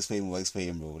 Whatever works for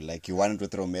him, bro. Like you wanted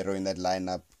with Romero in that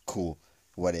lineup, cool,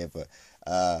 whatever.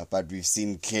 But we've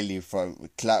seen clearly from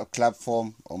club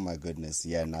form. Oh my goodness,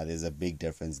 yeah. Now there's a big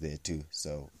difference there too.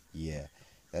 So yeah,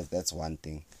 that's one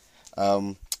thing.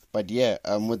 But yeah.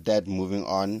 With that, moving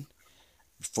on.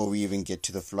 Before we even get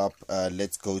to the flop,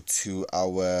 let's go to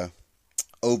our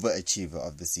overachiever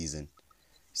of the season.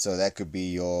 So that could be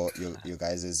your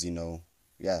guys's,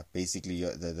 yeah, basically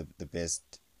the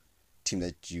best team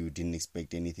that you didn't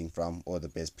expect anything from, or the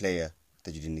best player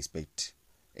that you didn't expect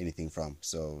anything from.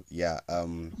 So yeah,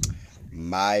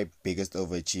 my biggest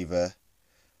overachiever,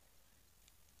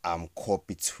 I'm caught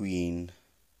between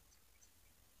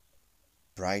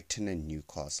Brighton and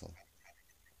Newcastle.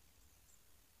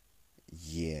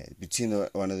 Yeah, between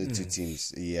one of the two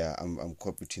teams. Yeah, I'm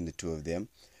caught between the two of them.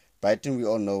 Brighton, we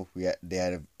all know they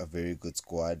had a very good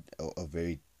squad, a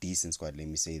very decent squad. Let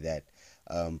me say that.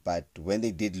 But when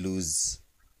they did lose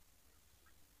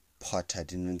Potter, I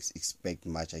didn't expect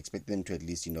much. I expected them to at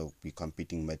least be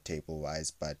competing mid-table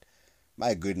wise. But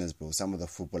my goodness, bro, some of the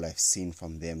football I've seen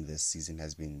from them this season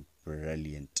has been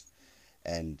brilliant,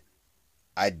 and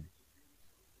I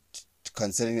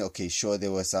considering, okay, sure,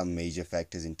 there were some major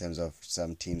factors in terms of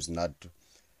some teams not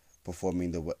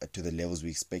performing to the levels we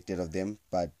expected of them,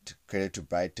 but credit to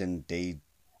Brighton, they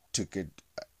took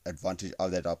advantage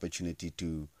of that opportunity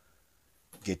to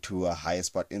get to a higher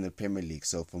spot in the Premier League.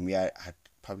 So for me, I'd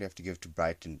probably have to give it to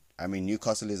Brighton. I mean,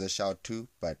 Newcastle is a shout too,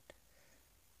 but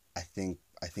I think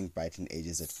Brighton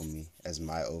ages it for me as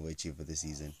my overachiever this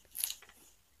season.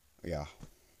 Yeah.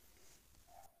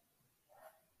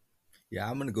 Yeah,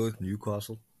 I'm gonna go with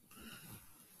Newcastle.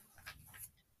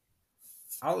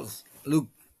 I was look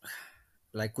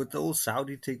like with the whole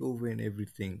Saudi takeover and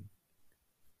everything.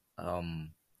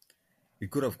 Um, it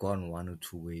could have gone one or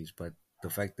two ways, but the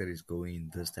fact that it's going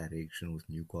in this direction with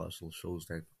Newcastle shows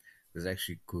that there's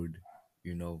actually good,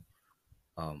 you know,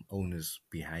 owners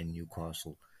behind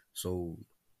Newcastle. So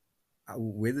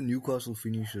whether Newcastle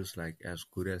finishes like as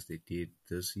good as they did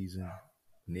this season,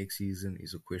 next season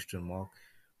is a question mark.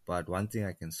 But one thing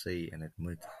I can say and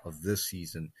admit of this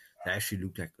season, they actually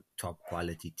looked like a top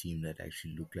quality team that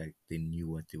actually looked like they knew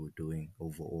what they were doing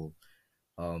overall.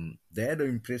 They had an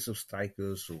impressive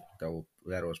striker, so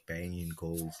that was banging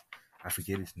goals. I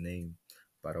forget his name,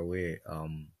 by the way.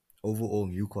 Overall,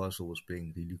 Newcastle was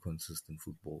playing really consistent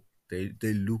football.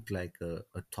 They look like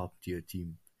a top tier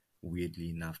team. Weirdly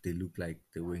enough, they looked like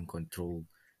they were in control.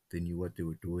 They knew what they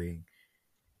were doing,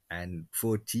 and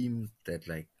for a team that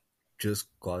like just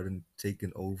gotten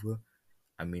taken over,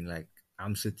 I mean, like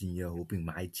I'm sitting here hoping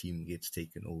my team gets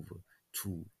taken over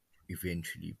too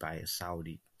eventually by a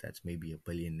Saudi that's maybe a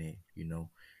billionaire, you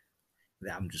know.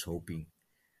 I'm just hoping.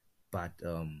 But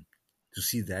to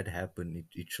see that happen,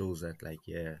 it shows that like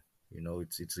yeah, you know,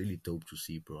 it's really dope to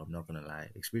see, bro. I'm not gonna lie.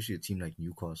 Especially a team like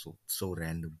Newcastle. It's so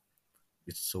random.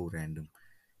 It's so random.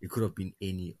 It could have been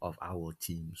any of our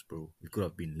teams, bro. It could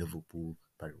have been Liverpool,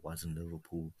 but it wasn't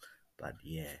Liverpool. But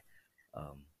yeah,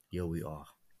 here we are.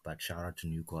 But shout out to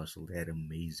Newcastle. They had an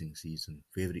amazing season.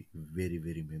 Very, very,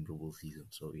 very memorable season.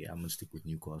 So yeah, I'm gonna stick with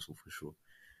Newcastle for sure.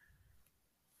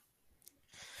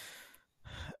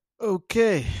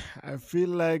 Okay, I feel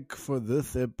like for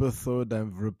this episode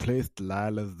I've replaced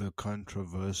Lyle as the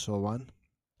controversial one,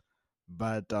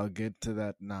 but I'll get to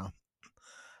that now.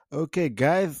 Okay,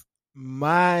 guys,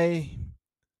 my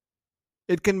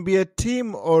it can be a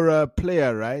team or a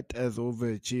player, right? As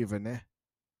overachiever, eh?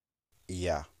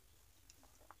 Yeah.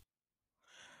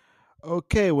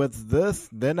 Okay, with this,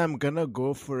 then I'm gonna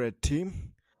go for a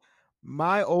team.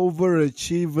 My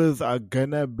overachievers are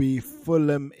gonna be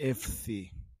Fulham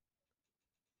FC.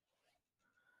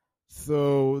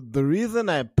 So the reason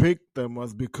I picked them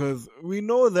was because we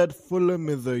know that Fulham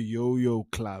is a yo-yo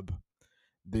club.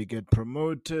 They get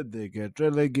promoted, they get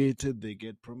relegated, they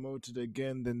get promoted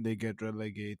again, then they get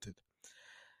relegated.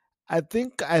 I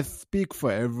think I speak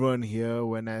for everyone here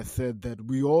when I said that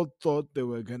we all thought they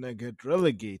were gonna get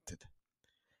relegated,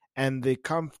 and they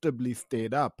comfortably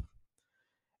stayed up.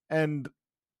 And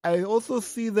I also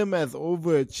see them as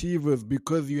overachievers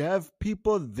because you have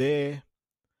people there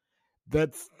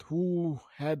that's who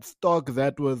had stock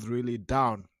that was really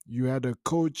down. You had a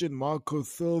coach in Marco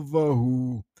Silva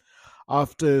who,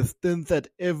 after a stint at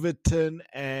Everton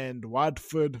and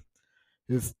Watford,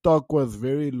 his stock was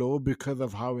very low because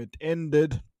of how it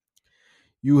ended.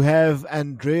 You have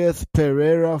Andreas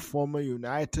Pereira, former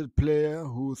United player,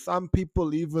 who some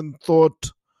people even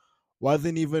thought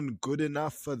wasn't even good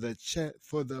enough for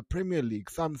for the Premier League.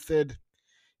 Some said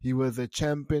he was a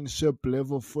championship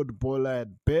level footballer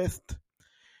at best.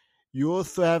 You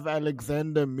also have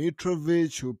Alexander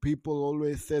Mitrovic, who people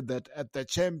always said that at the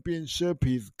championship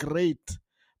he's great,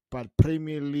 but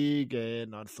Premier League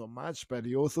not so much. But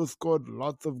he also scored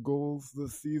lots of goals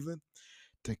this season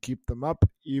to keep them up,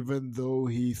 even though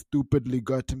he stupidly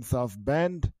got himself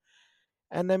banned.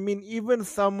 And I mean, even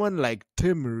someone like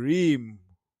Tim Ream,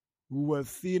 who was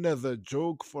seen as a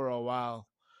joke for a while,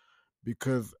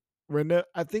 because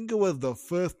I think it was the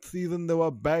first season they were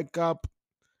back up,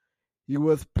 he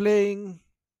was playing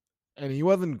and he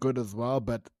wasn't good as well,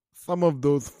 but some of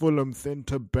those Fulham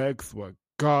centre backs were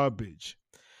garbage,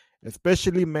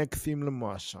 especially Maxime Le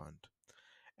Marchand.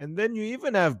 And then you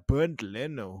even have Bernd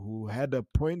Leno, who had a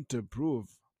point to prove.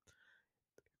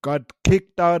 Got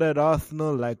kicked out at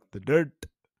Arsenal like the dirt,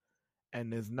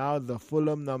 and is now the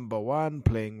Fulham number one,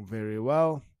 playing very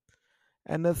well,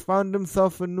 and has found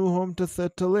himself a new home to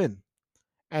settle in.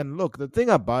 And look, the thing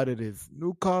about it is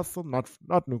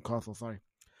not Newcastle, sorry.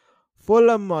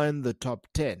 Fulham are in the top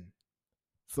 10.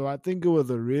 So I think it was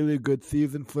a really good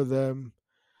season for them.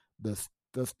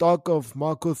 The stock of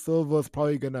Marco Silva is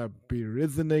probably going to be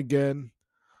risen again.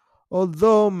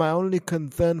 Although my only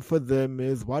concern for them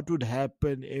is what would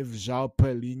happen if João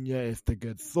Palhinha is to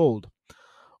get sold.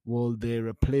 Will they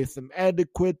replace him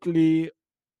adequately,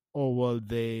 or will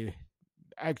they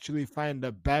actually find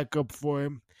a backup for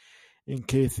him in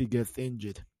case he gets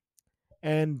injured?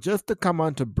 And just to come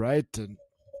on to Brighton,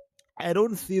 I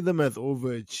don't see them as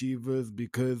overachievers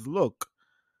because, look,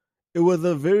 it was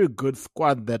a very good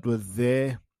squad that was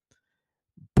there.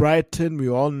 Brighton, we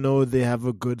all know they have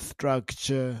a good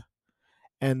structure,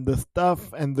 and the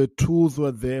stuff and the tools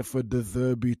were there for De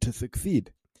Zerbi to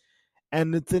succeed.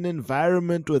 And it's an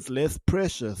environment with less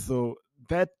pressure, so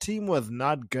that team was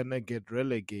not gonna get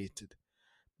relegated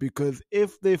because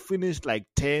if they finished like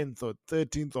 10th or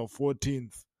 13th or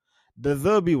 14th, the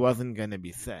Zerbi wasn't gonna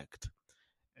be sacked.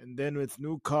 And then with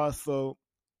Newcastle,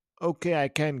 okay, I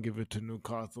can give it to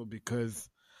Newcastle because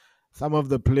some of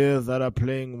the players that are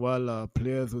playing well are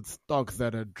players with stocks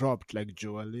that are dropped, like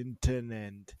Joel Linton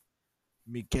and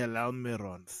Mikel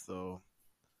Almiron. So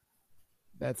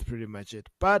that's pretty much it.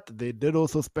 But they did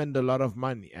also spend a lot of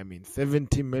money. I mean,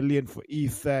 70 million for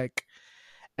Isak.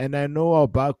 And I know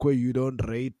Obakwe, you don't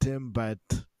rate him, but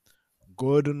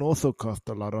Gordon also cost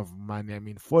a lot of money. I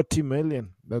mean, 40 million.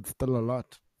 That's still a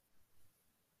lot.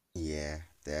 Yeah,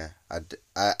 there.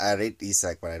 I rate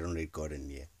Isak, but I don't rate Gordon.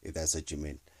 Yeah, if that's what you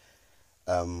mean.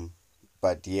 Um,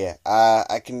 but yeah,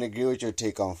 I can agree with your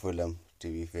take on Fulham. To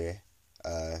be fair,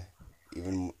 uh,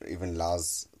 even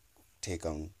Lars' take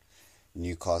on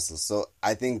Newcastle. So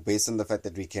I think based on the fact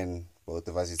that we can both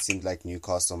of us, it seems like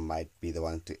Newcastle might be the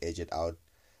one to edge it out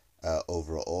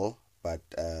overall. But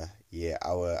yeah,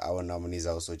 our nominees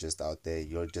are also just out there.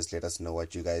 You'll just let us know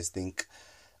what you guys think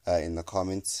in the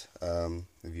comments,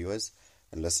 viewers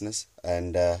and listeners.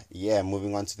 And yeah,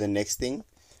 moving on to the next thing,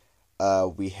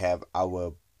 we have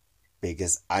our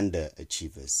biggest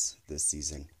underachievers this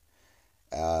season.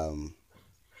 Um,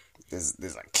 there's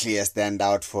a clear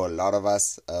standout for a lot of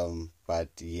us. But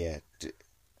yeah,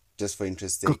 just for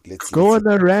interest Go, sake, let's go see. on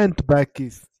a rant,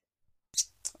 Bakis.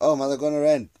 Oh, mother gonna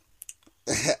rant.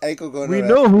 I could go on a We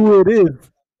rant. know who it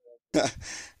is.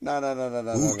 No, no, no, no,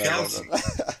 no, no, Who, no, no, Chelsea? no.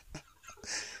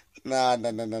 No,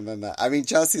 no, no, no, no, no. I mean,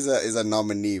 Chelsea is a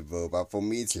nominee, bro, but for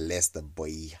me, it's Leicester,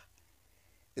 boy.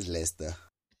 It's Leicester.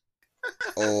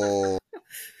 Oh,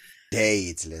 day,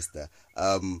 it's Leicester.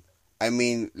 I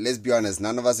mean, let's be honest.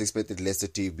 None of us expected Leicester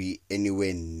to be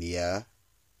anywhere near,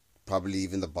 probably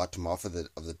even the bottom half of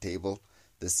the table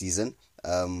this season.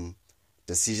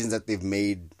 Decisions that they've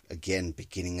made again,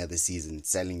 beginning of the season,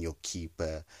 selling your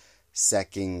keeper,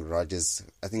 sacking Rodgers.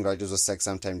 I think Rodgers was sacked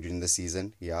sometime during the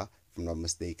season. Yeah, if I'm not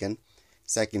mistaken.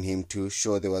 Sacking him too.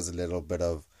 Sure, there was a little bit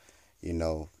of, you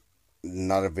know,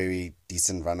 not a very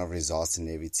decent run of results and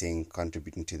everything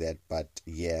contributing to that. But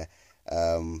yeah,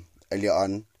 earlier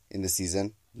on in the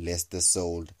season, Leicester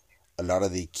sold a lot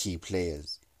of the key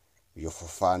players, your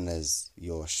Fofanas,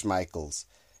 your Schmeichels,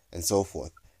 and so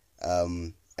forth,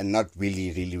 and not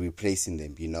really replacing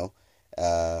them, you know.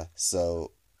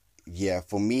 So yeah,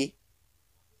 for me,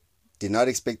 did not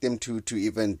expect them to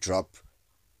even drop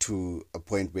to a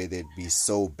point where they'd be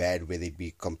so bad where they'd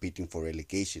be competing for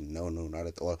relegation. No, no, not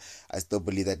at all. I still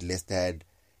believe that Leicester had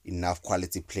enough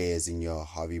quality players in your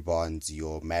Harvey Barnes,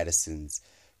 your Madisons,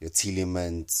 your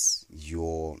Tielemans,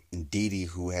 your Ndidi,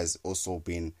 who has also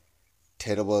been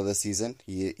terrible this season.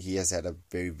 He has had a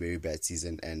very bad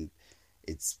season, and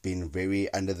it's been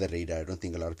very under the radar. I don't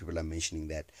think a lot of people are mentioning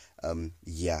that.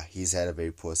 Yeah, he's had a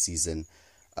very poor season.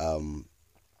 Um,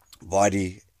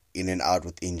 Body in and out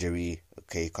with injury.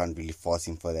 Okay, can't really force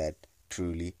him for that,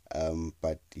 truly.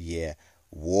 But yeah,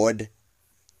 Ward,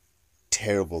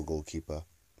 terrible goalkeeper.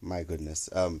 My goodness.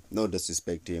 No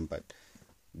disrespect to him, but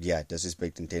yeah,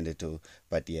 disrespect intended to.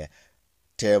 But yeah,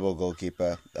 terrible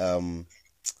goalkeeper.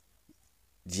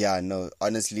 Yeah, no.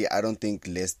 Honestly, I don't think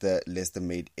Leicester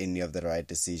made any of the right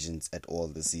decisions at all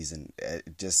this season.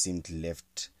 It just seemed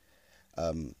left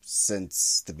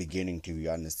since the beginning, to be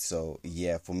honest. So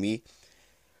yeah, for me,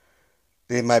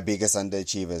 they're my biggest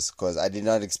underachievers because I did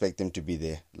not expect them to be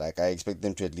there. Like I expect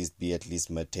them to at least be at least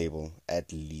mid-table,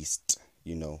 at least,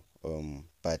 you know.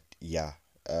 But yeah,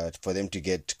 for them to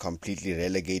get completely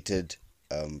relegated,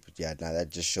 yeah, now that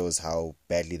just shows how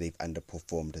badly they've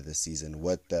underperformed this season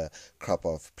with the crop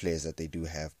of players that they do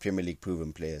have, Premier League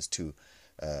proven players too,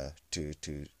 to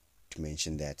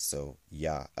mention that. So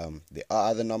yeah, there are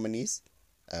other nominees,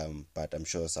 but I'm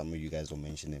sure some of you guys will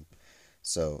mention them.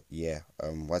 So yeah,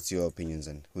 what's your opinions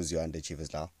and who's your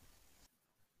underachievers now?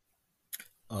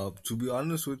 To be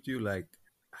honest with you, like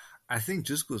I think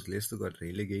just because Leicester got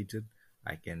relegated,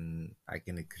 I can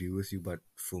agree with you. But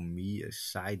for me, a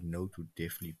side note would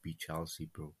definitely be Chelsea,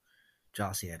 bro.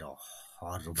 Chelsea had a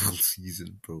horrible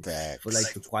season, bro. For like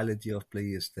Facts. the quality of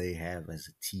players they have as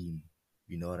a team,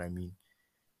 you know what I mean?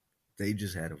 They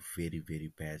just had a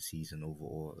very bad season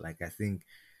overall. Like I think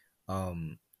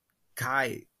um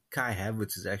Kai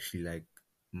Havertz is actually like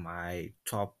my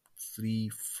top three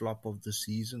flop of the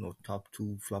season or top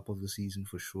two flop of the season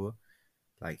for sure.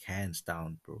 Like hands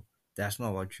down, bro. That's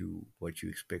not what you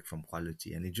expect from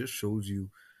quality, and it just shows you.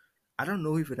 I don't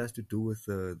know if it has to do with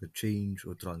the change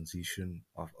or transition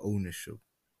of ownership,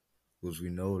 because we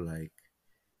know like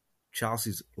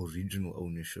Chelsea's original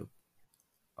ownership,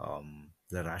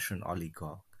 the Russian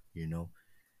oligarch, you know,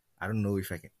 I don't know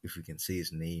if we can say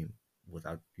his name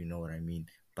without, you know what I mean,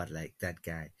 but like that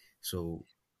guy. So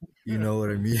you know what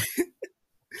I mean.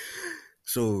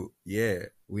 So yeah,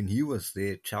 when he was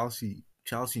there, Chelsea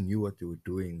knew what they were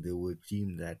doing. They were a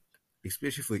team that,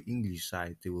 especially for English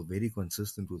side, they were very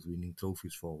consistent with winning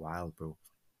trophies for a while, bro.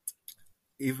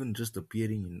 Even just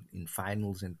appearing in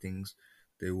finals and things,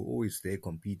 they were always there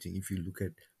competing. If you look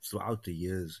at throughout the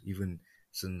years, even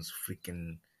since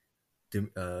freaking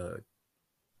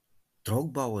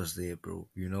Drogba was there, bro.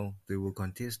 You know, they were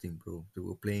contesting, bro. They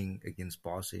were playing against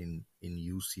Barca in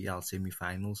UCL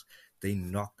semi-finals. They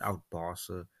knocked out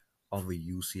Barca of a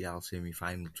UCL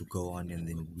semi-final to go on and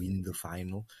then win the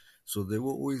final. So they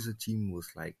were always a team with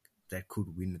like that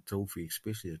could win a trophy,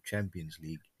 especially the Champions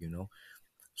League, you know.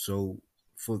 So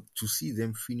for to see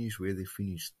them finish where they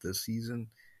finished this season,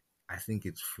 I think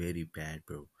it's very bad,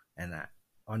 bro. And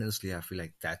honestly, I feel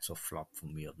like that's a flop for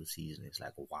me of the season. It's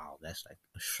like, wow, that's like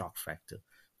a shock factor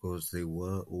because they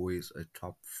were always a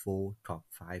top four, top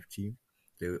five team.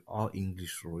 They are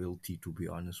English royalty, to be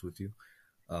honest with you.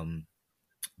 Um,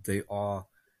 they are,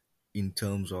 in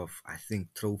terms of, I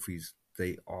think, trophies,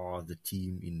 they are the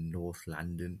team in North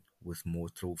London with more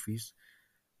trophies.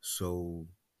 So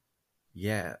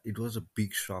yeah, it was a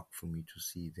big shock for me to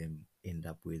see them end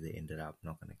up where they ended up.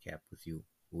 Not gonna cap with you.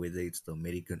 Whether it's the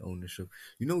American ownership,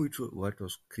 you know, what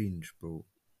was cringe, bro.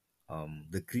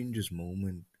 The cringeest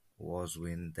moment was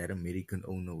when that American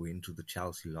owner went to the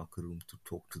Chelsea locker room to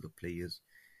talk to the players.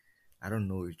 I don't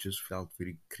know, it just felt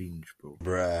very cringe, bro.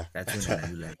 Bruh. That's when I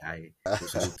knew, like,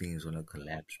 this whole thing is gonna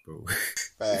collapse, bro.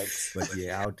 Facts. But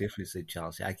yeah, I would definitely say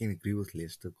Chelsea. I can agree with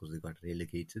Leicester because they got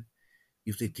relegated.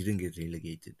 If they didn't get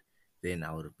relegated, then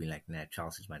I would have been like, nah,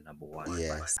 Chelsea's my number one.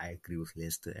 Yes. But I agree with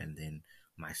Leicester, and then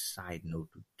my side note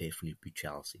would definitely be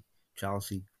Chelsea.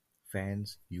 Chelsea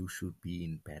fans, you should be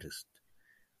embarrassed.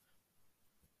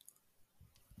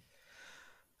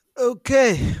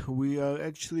 Okay, we are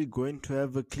actually going to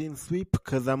have a clean sweep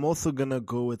because I'm also gonna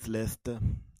go with Leicester.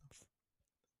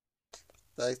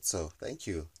 That's so. Thank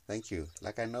you. Thank you.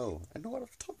 Like I know what I'm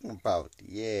talking about.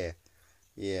 Yeah.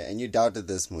 Yeah. And you doubted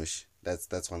this, Mush.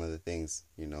 That's one of the things,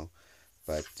 you know.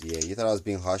 But yeah, you thought I was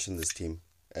being harsh on this team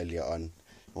earlier on in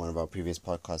one of our previous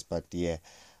podcasts. But yeah.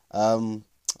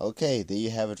 Okay, there you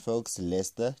have it, folks.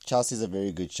 Leicester. Chelsea's a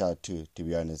very good shout too, to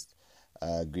be honest.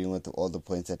 Agreeing with all the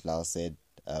points that Lau said.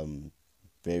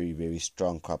 Very, very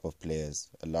strong crop of players.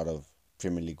 A lot of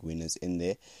Premier League winners in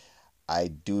there. I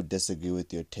do disagree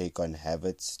with your take on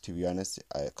Havertz, to be honest.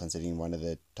 Considering one of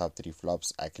the top 3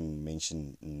 flops, I can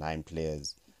mention 9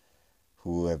 players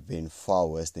who have been far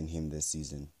worse than him this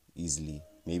season. Easily.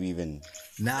 Maybe even...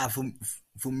 Nah,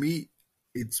 for me,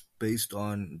 it's based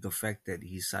on the fact that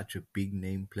he's such a big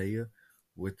name player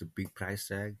with a big price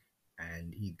tag,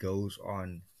 and he goes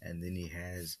on and then he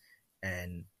has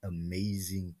an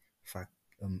amazing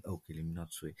okay, let me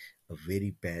not say a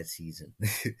very bad season.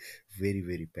 Very,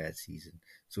 very bad season.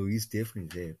 So he's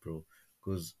definitely there, bro.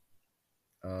 Because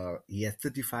he had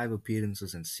 35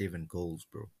 appearances and 7 goals,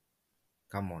 bro.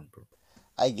 Come on, bro.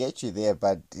 I get you there,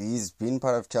 but he's been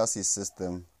part of Chelsea's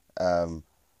system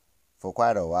for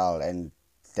quite a while, and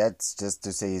that's just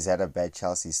to say he's had a bad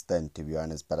Chelsea stint, to be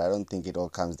honest. But I don't think it all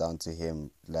comes down to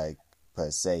him, like, per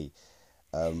se.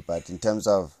 But in terms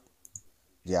of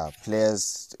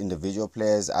players, individual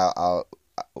players,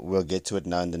 we'll get to it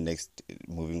now in the next,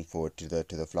 moving forward to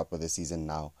the flop of the season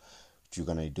now, which you're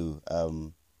gonna do.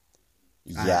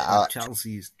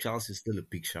 Chelsea's still a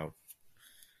big shout.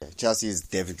 Chelsea is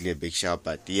definitely a big shout,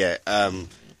 but yeah,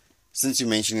 since you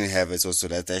mentioned Havertz also,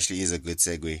 that actually is a good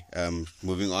segue.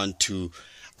 Moving on to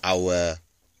our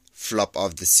flop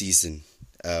of the season.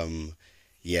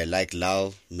 Like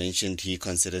Lau mentioned, he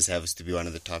considers Havertz to be one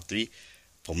of the top 3.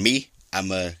 For me, I'm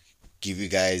going to give you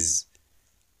guys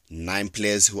 9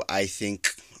 players who I think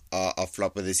are a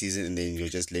flop of the season, and then you'll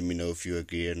just let me know if you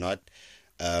agree or not.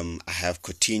 I have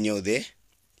Coutinho there,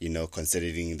 you know,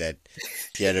 considering that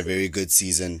he had a very good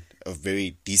season, a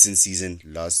very decent season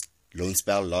last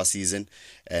season,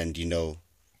 and, you know,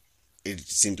 it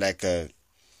seemed like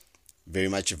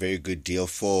very good deal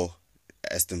for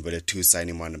Aston Villa to sign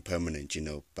him on a permanent, you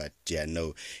know. But yeah,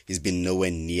 no, he's been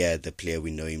nowhere near the player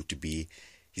we know him to be.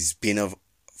 He's been on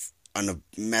a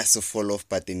massive fall off,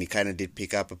 but then he kind of did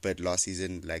pick up a bit last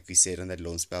season, like we said, on that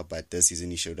loan spell. But this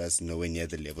season he showed us nowhere near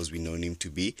the levels we know him to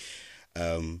be.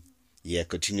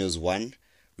 Coutinho's one.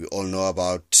 We all know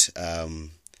about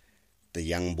the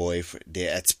young boy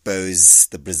there at Spurs,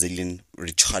 the Brazilian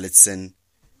Richarlison.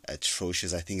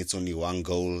 Atrocious. I think it's only 1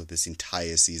 goal this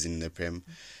entire season in the Prem.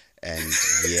 And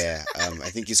I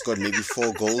think he scored maybe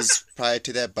 4 goals prior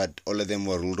to that, but all of them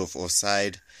were ruled off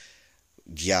offside.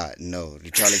 yeah, no,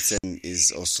 Richarlison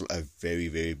is also a very,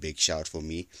 very big shout for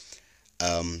me.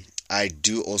 I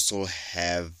do also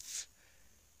have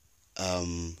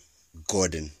um,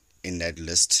 Gordon in that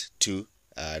list too.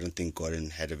 I don't think Gordon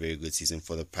had a very good season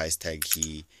for the price tag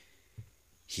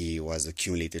he was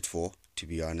accumulated for, to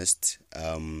be honest.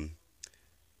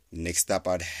 Next up,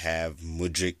 I'd have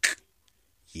Mudrik.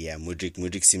 Yeah,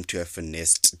 Mudrik seemed to have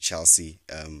finessed Chelsea.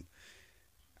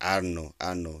 I don't know.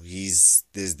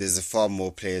 There's a far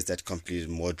more players that completed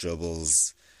more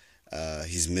dribbles.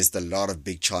 He's missed a lot of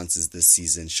big chances this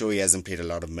season. Sure, he hasn't played a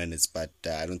lot of minutes, but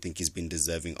I don't think he's been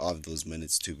deserving of those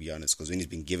minutes, to be honest. Because when he's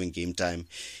been given game time,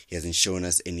 he hasn't shown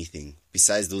us anything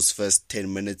besides those first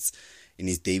 10 minutes in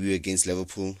his debut against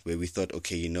Liverpool, where we thought,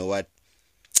 okay, you know what,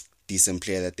 decent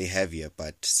player that they have here.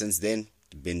 But since then,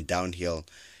 been downhill.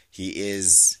 He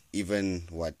is even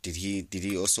what did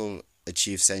he also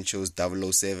achieve Sancho's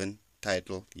 007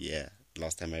 title? Yeah,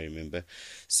 last time I remember.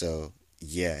 So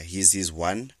yeah, he's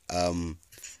one.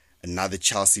 Another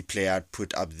Chelsea player I'd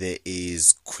put up there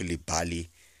is Koulibaly.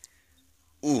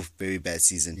 Ooh, very bad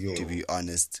season, to Yo, be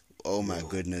honest. Oh my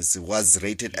goodness, it was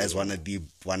rated as yo. one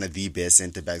of the best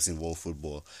centre backs in world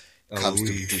football. I Comes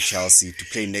to wish. Chelsea to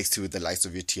play next to the likes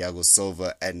of your Thiago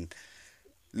Silva, and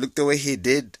look the way he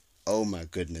did. Oh my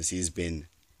goodness, he's been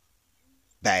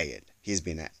bad. He's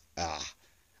been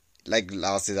like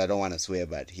Lars said, I don't want to swear,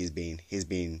 but he's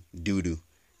been doo doo.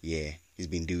 Yeah, he's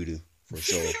been doo doo for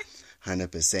sure,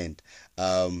 100%.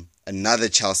 Another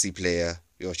Chelsea player.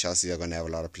 Yo, Chelsea are gonna have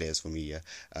a lot of players for me here.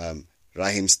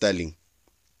 Raheem Sterling.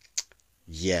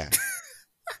 Yeah,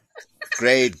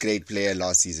 great player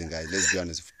last season, guys. Let's be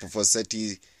honest. For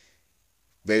City,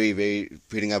 very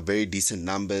putting up very decent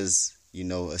numbers. You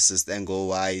know, assist and goal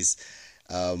wise.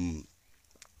 Um,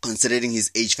 Considering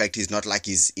his age factor, he's not like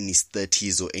he's in his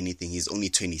 30s or anything. He's only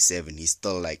 27. He's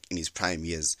still like in his prime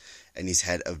years, and he's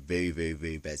had a very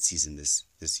bad season this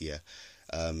year.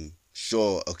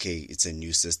 Sure, okay, it's a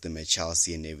new system at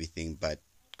Chelsea and everything, but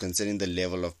considering the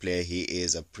level of player he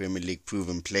is, a Premier League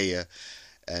proven player,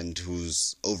 and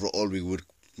who's overall we would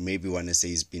maybe want to say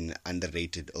he's been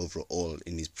underrated overall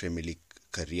in his Premier League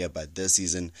career, but this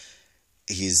season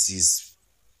he's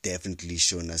definitely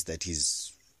shown us that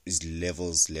his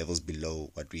levels below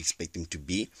what we expect him to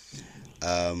be.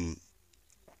 Um,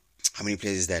 how many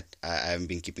players is that? I haven't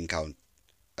been keeping count.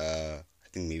 I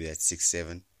think maybe that's 6,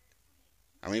 7.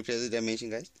 How many players did I mention,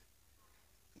 guys?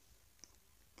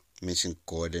 I mentioned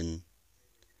Gordon,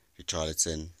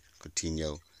 Richarlison,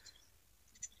 Coutinho,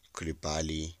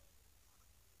 Koulibaly,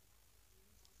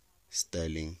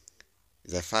 Sterling.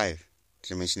 Is that 5?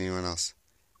 Did I mention anyone else?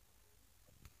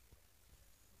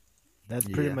 That's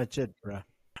pretty Yeah, much it, bruh.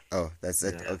 Oh, that's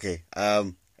it. yeah. Okay.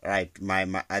 Right.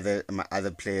 My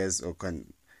other players or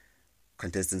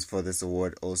contestants for this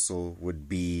award also would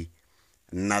be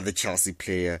another Chelsea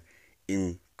player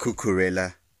in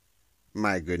Cucurella.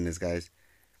 My goodness, guys,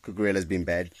 Cucurella's been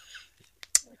bad.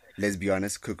 Let's be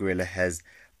honest, Cucurella has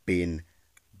been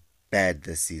bad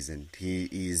this season. He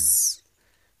is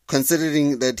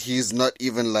considering that he's not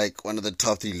even like one of the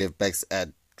top 3 left backs at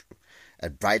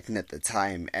Brighton at the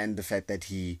time, and the fact that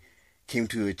he came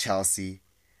to Chelsea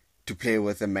to play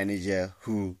with a manager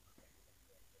who,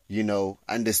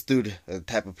 understood the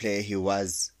type of player he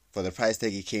was. For the price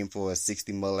tag he came for,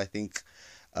 60 mil, I think.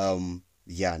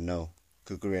 Yeah, no.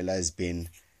 Cucurella has been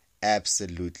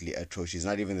absolutely atrocious. He's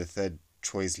not even the third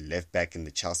choice left back in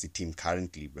the Chelsea team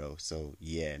currently, bro. So,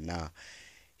 yeah, nah.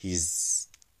 He's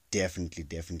definitely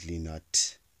not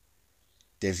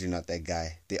that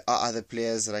guy. There are other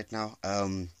players right now.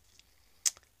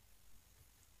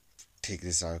 Take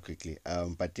this out quickly.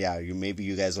 But yeah, maybe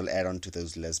you guys will add on to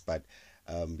those lists. But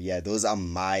yeah, those are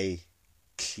my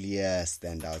clear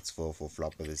standouts for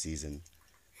flop of the season.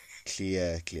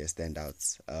 Clear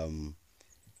standouts.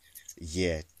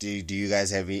 Yeah. Do you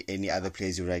guys have any other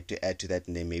players you'd like to add to that,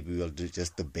 and then maybe we'll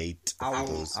just debate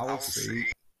those. I will say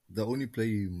the only player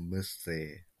you missed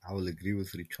there, I will agree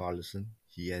with Richarlison.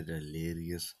 He had a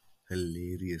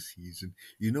hilarious season.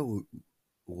 You know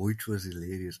which was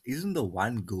hilarious? Isn't the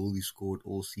one goal he scored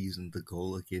all season the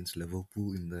goal against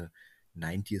Liverpool in the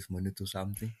 90th minute or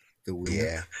something? The winner?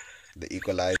 Yeah, the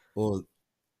equalizer. Or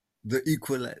the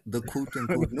quote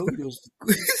unquote, no, it was.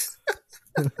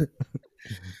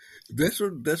 That's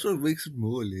what makes it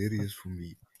more hilarious for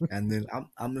me. And then I'm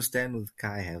gonna stand with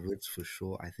Kai Havertz for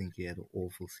sure. I think he had an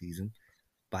awful season.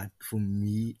 But for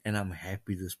me, and I'm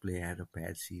happy this player had a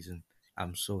bad season.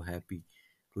 I'm so happy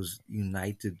because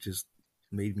United just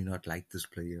made me not like this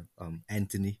player.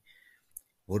 Anthony,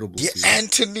 horrible Yeah, season,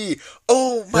 Anthony.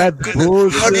 Oh my That's goodness.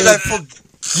 How did I bullshit.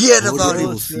 forget about him? horrible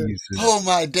Bullshit. season, Oh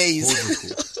my days.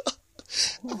 horrible.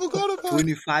 I forgot about it.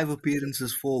 25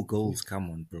 appearances, 4 goals. Come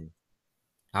on, bro.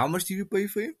 How much did you pay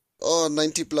for him? Oh,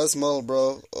 90 plus mil,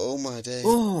 bro. Oh my day.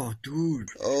 Oh, dude.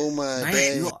 Oh my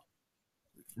 90, day.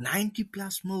 90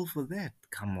 plus mil for that.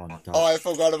 Come on, Oh, dog. I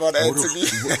forgot about I would have.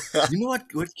 Anthony. You know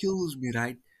what kills me,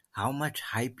 right? How much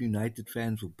hype United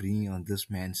fans were bringing on this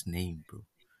man's name, bro.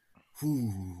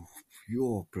 Whew,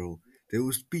 yo, bro. They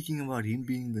were speaking about him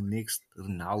being the next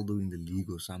Ronaldo in the league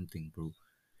or something, bro.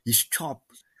 He's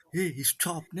chopped. Hey, he's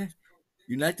chopped, ne?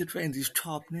 United fans, he's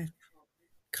chopped, ne?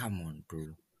 Come on,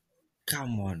 bro.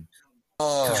 Come on.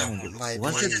 Come Oh on, bro. my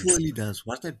What's that days. twirl he does?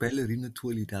 What's that ballerina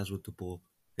twirl he does with the ball?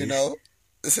 You Hey, know,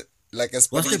 like a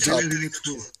what's spinning that top. ballerina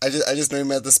twirl? I just know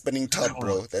him as the spinning Come top, on.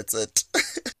 bro. That's it.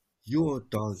 Yo,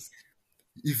 dog.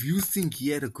 If you think he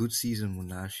had a good season,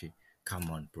 Munashi, come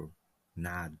on, bro.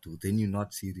 Nah, dude. Then you're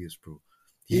not serious, bro.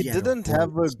 He He had a didn't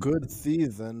have horrible a season. good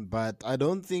season, but I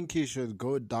don't think he should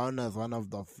go down as one of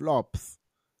the flops.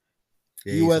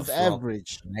 Yeah, He he's a was flop.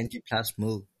 average. 90 plus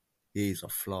mil. Yeah, he's a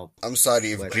flop. I'm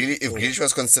sorry if But Grealish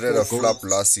was considered a four flop goals,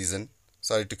 last season.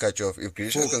 Sorry to cut you off. If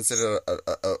Grealish was four. considered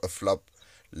a flop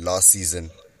last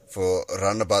season for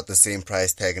around about the same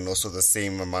price tag and also the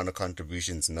same amount of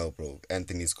contributions, no, bro.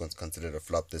 Anthony's considered a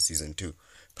flop this season too,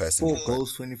 personally. Four But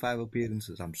goals, 25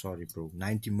 appearances. I'm sorry, bro.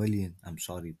 90 million. I'm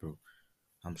sorry, bro.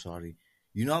 I'm sorry.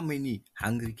 You know how many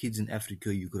hungry kids in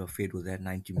Africa you could have fed with that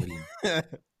 90 million?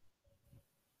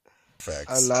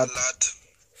 A facts, lot.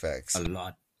 A facts.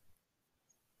 lot.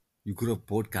 You could have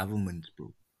bought governments,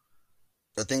 bro.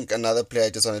 I think another player I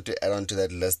just wanted to add on to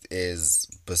that list is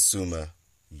Basuma.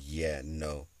 Yeah,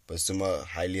 no. Basuma,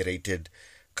 highly rated,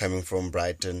 coming from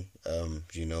Brighton,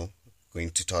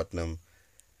 going to Tottenham.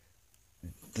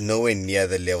 Nowhere near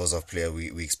the levels of player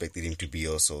we expected him to be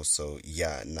also. So,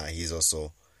 yeah, nah, he's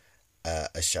also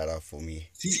a shout out for me.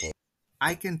 See,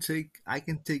 I can take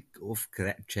off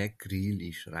Jack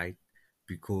Grealish, right?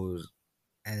 Because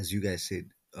as you guys said,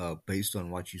 based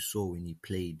on what you saw when he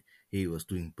played, he was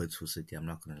doing bits for City. I'm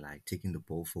not gonna lie, taking the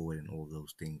ball forward and all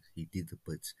those things. He did the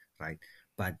bits, right?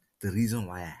 But the reason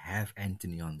why I have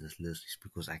Anthony on this list is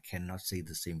because I cannot say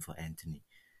the same for Anthony.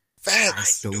 I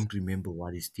Facts. don't remember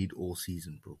what he did all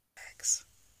season, bro. Facts.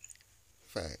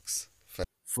 Facts.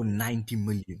 For 90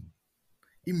 million.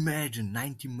 Imagine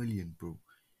 90 million, bro.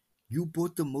 You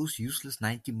bought the most useless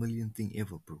 90 million thing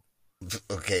ever, bro.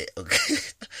 Okay, okay.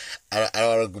 I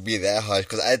don't want to be that harsh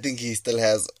because I think he still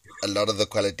has a lot of the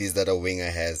qualities that a winger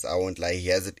has. I won't lie, he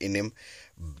has it in him.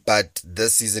 But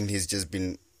this season, he's just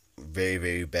been very,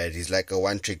 very bad. He's like a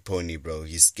one-trick pony, bro.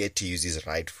 He's scared to use his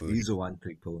right foot. He's a one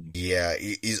trick pony. Yeah,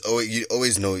 he's always, you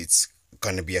always know it's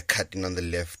gonna be a cutting on the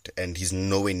left, and he's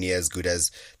nowhere near as good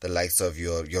as the likes of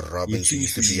your You Robbins, who think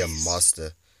used to be a he's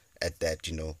master at that.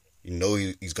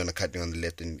 He's gonna cut in on the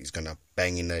left, and he's gonna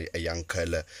bang in a young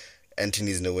curler.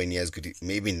 Anthony's nowhere near as good.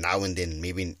 Maybe now and then,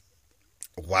 maybe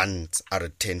once out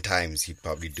of 10 times, he'd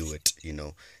probably do it.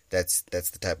 That's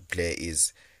the type of player he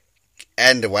is.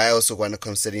 And why I also want to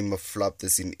consider him a flop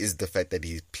this season is the fact that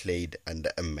he played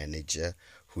under a manager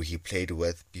who he played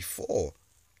with before.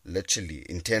 Literally,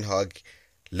 in Ten Hag,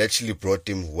 literally brought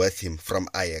him with him from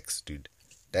Ajax, dude.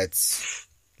 That's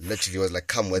literally was like,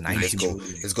 come with me, 90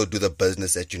 million. let's go do the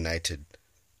business at United.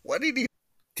 What did he?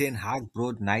 Ten Hag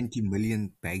brought 90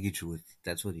 million baggage with.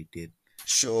 That's what he did.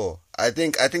 Sure, I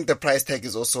think the price tag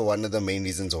is also one of the main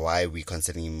reasons why we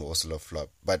consider him also a flop.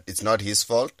 But it's not his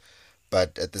fault.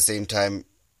 But at the same time,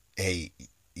 hey,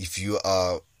 if you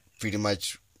are pretty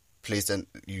much placed and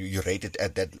you rate it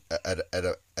at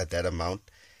that amount,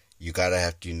 you gotta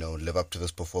have to live up to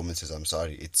those performances. I'm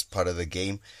sorry, it's part of the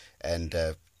game, and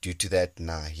due to that,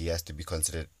 nah, he has to be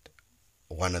considered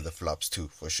one of the flops too,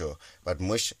 for sure. But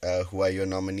Mush, who are your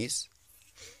nominees?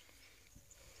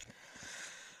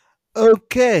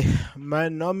 Okay, my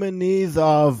nominees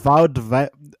are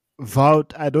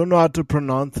Wout. I don't know how to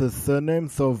pronounce his surname,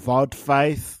 so Wout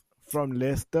Weiss from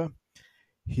Leicester.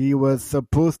 He was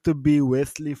supposed to be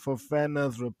Wesley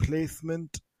Fofana's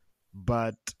replacement,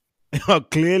 but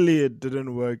clearly it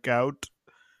didn't work out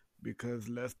because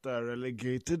Leicester are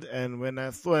relegated. And when I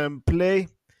saw him play,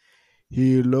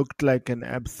 he looked like an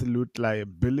absolute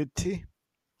liability.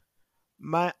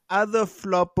 My other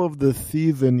flop of the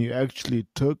season you actually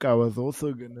took, I was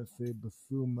also going to say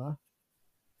Basuma.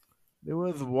 There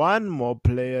was one more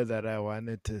player that I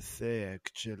wanted to say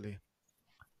actually.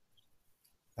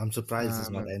 I'm surprised it's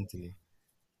not Um, Anthony.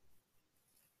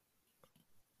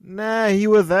 nah, he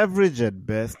was average at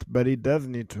best, but he does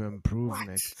need to improve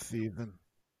next season.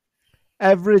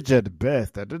 Average at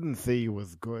best. I didn't say he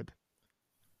was good.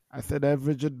 I said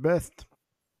average at best.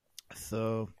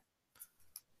 So,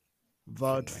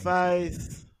 For Wout 90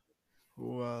 million. Weiss.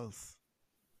 Who else?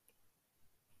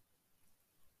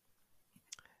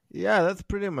 Yeah, that's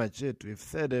pretty much it. We've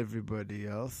said everybody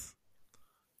else.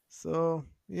 So,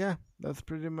 yeah, that's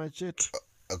pretty much it.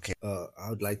 Okay. I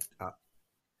would like.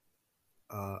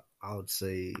 I would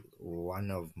say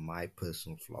one of my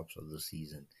personal flops of the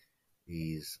season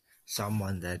is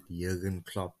someone that Jurgen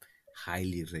Klopp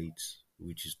highly rates,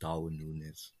 which is Darwin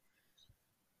Nunes.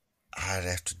 I'd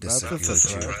have to That's a disagree with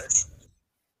you. surprise.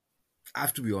 I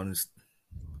have to be honest.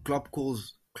 Klopp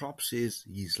says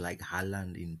he's like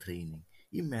Haaland in training.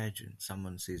 Imagine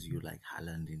someone says you're like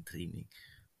Haaland in training,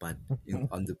 but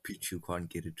on the pitch you can't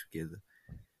get it together.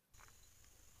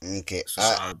 Okay. So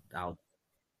I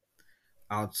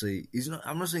would say it's not.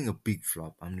 I'm not saying a big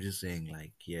flop. I'm just saying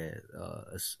like yeah,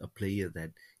 a player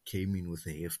that came in with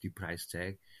a hefty price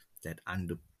tag that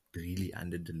really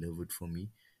under delivered for me.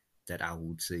 That I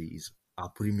would say is I'll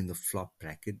put him in the flop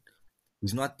bracket.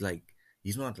 He's not like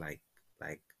he's not like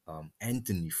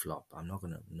Anthony flop. I'm not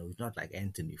gonna no. He's not like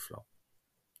Anthony flop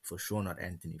for sure. Not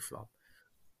Anthony flop.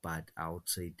 But I would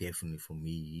say definitely for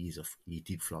me, he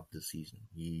did flop this season.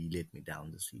 He let me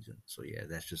down this season. So yeah,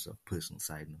 that's just a personal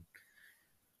side note.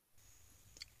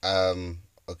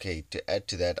 Okay, to add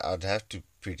to that, I'd have to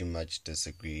pretty much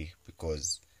disagree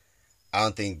because I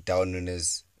don't think Darwin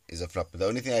Nunes is a flop. The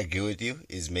only thing I agree with you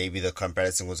is maybe the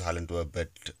comparison with Haaland were a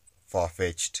bit far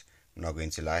fetched. I'm not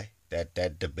going to lie.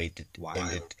 That debate Why?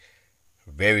 ended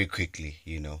very quickly,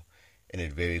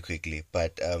 ended very quickly.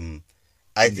 But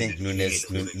I think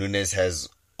Nunes has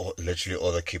literally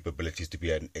all the capabilities to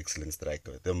be an excellent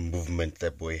striker. The movement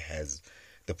that boy has,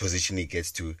 the position he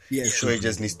gets to. Yeah, Sure, he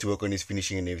just needs to work on his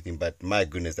finishing and everything. But my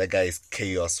goodness, that guy is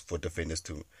chaos for defenders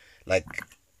to, like,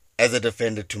 as a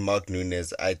defender to Mark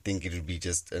Nunes. I think it would be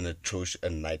just an atrocious, a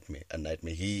nightmare.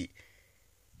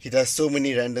 He does so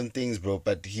many random things, bro,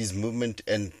 but his movement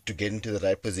and to get into the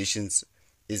right positions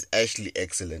is actually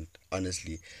excellent,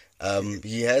 honestly.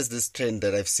 He has this trend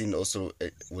that I've seen also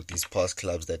with these past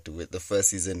clubs that with the first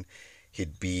season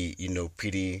he'd be,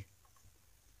 pretty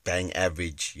bang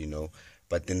average,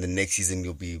 but then the next season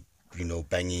you'll be,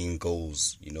 banging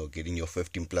goals, getting your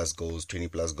 15 plus goals, 20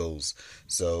 plus goals.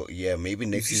 So yeah, maybe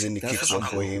you next see, season it that's kicks what off I'm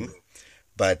for hoping. him.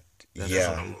 But That's what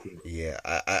I'm yeah, hoping. yeah,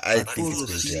 I But think for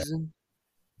it's the been there. season,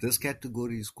 this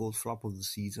category is called flop of the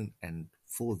season, and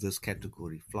for this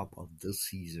category, flop of this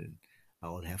season, I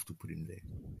will have to put him there.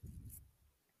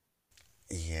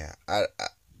 Yeah,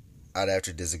 I'd have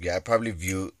to disagree. I probably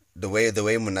view the way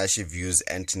Munashi views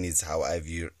Anthony is how I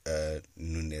view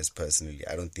Nunes personally.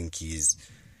 I don't think he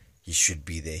should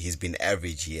be there. He's been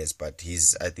average, yes, but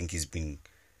I think he's been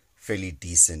fairly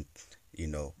decent,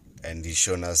 and he's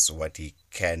shown us what he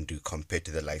can do compared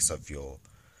to the likes of your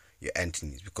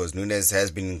Anthony's, because Nunes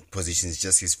has been in positions,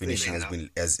 just his finishing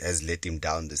has let him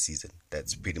down this season.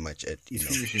 That's pretty much it, He's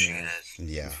finishing as.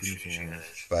 Yeah, He's finishing as.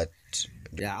 but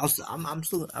Yeah, I'm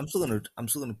still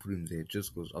gonna put him there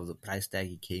just because of the price tag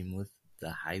he came with, the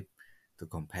hype, the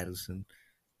comparison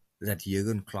that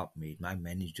Jurgen Klopp made. My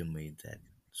manager made that.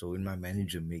 So when my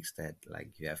manager makes that,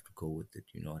 like you have to go with it.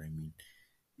 You know what I mean?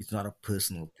 It's not a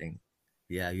personal thing.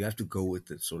 Yeah, you have to go with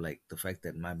it. So like the fact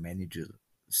that my manager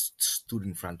stood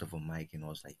in front of a mic and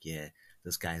was like, "Yeah,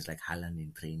 this guy's like Haaland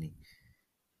in training,"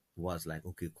 was like,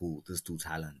 "Okay, cool. This dude's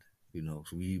Haaland."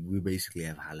 So we basically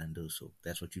have Haalanders. So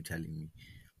that's what you're telling me.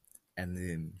 And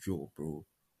then, yo, bro,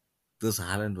 this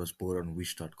Haaland was bought on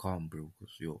Wish.com, bro.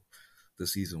 Because, yo, the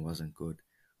season wasn't good.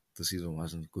 The season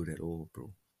wasn't good at all,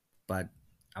 bro. But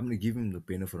I'm going to give him the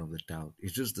benefit of the doubt.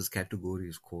 It's just this category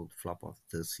is called flop of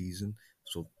the season.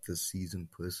 So this season,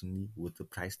 personally, with the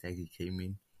price tag he came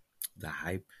in, the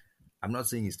hype, I'm not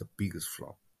saying it's the biggest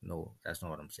flop. No, that's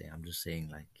not what I'm saying. I'm just saying,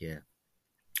 like, yeah,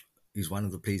 he's one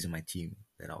of the players in my team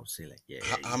that I would say, like, yeah,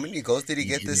 how many goals did he he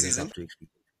get this lives season? up to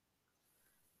expectations.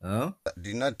 Huh? Did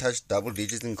he not touch double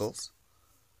digits in goals?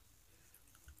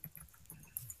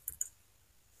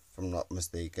 If I'm not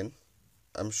mistaken,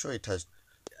 I'm sure he touched.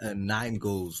 9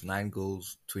 goals,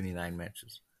 29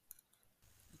 matches.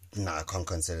 Nah, I can't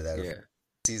consider that a Yeah,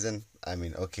 season. I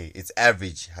mean, okay, it's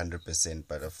average, 100%,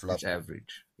 but a flop. it's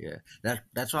average. Yeah,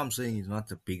 that's what I'm saying. He's not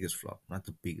the biggest flop. Not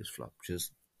the biggest flop.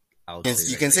 Just I would say You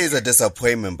like can say it's a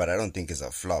disappointment, but I don't think it's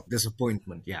a flop.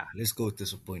 disappointment. Yeah, let's go with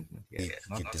disappointment. Yeah,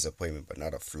 not Disappointment, but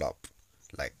not a flop.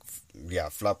 Like, yeah,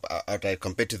 flop outright.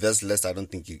 Compared to this list, I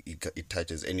don't think it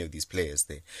touches any of these players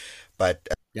there. But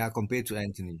yeah compared to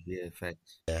Anthony. Yeah,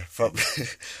 facts. yeah, from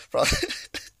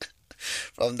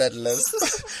from that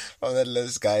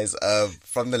list, guys.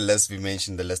 From the list we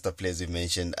mentioned, the list of players we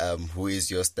mentioned. Who is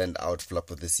your standout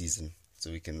flop of the season?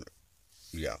 So we can,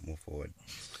 yeah, move forward.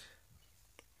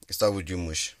 Start with you,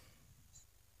 Mush.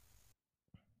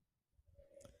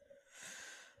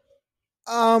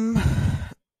 Um,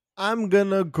 I'm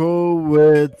gonna go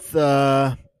with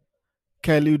Kalidou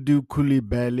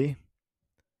Koulibaly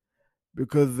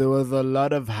because there was a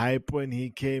lot of hype when he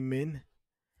came in.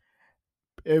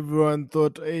 Everyone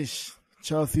thought, "Ish,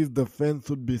 Chelsea's defense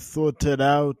would be sorted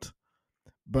out,"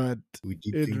 but We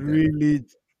did it think that. really,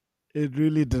 it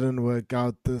really didn't work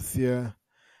out this year.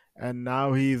 And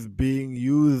now he's being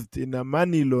used in a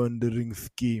money laundering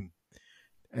scheme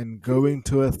and going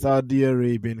to a Saudi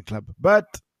Arabian club.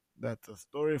 But that's a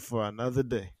story for another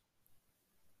day.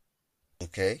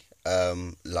 Okay.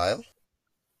 Lyle.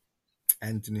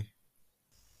 Anthony.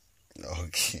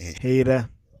 Okay. Hater.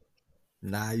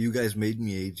 Nah, you guys made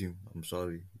me hate him. I'm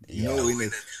sorry. You Yeah. know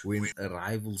when a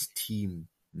rival's team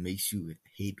makes you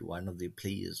hate one of their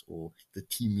players or the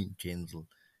team in general,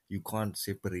 you can't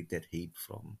separate that hate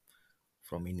from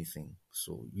anything.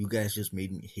 So you guys just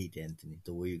made me hate Anthony.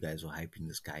 The way you guys were hyping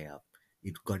this guy up,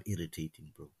 it got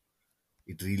irritating, bro.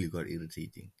 It really got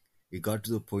irritating. It got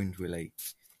to the point where like,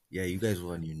 yeah, you guys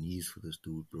were on your knees for this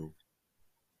dude, bro.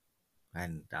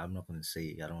 And I'm not gonna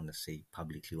say I don't want to say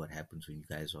publicly what happens when you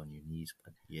guys are on your knees,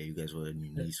 but yeah, you guys were on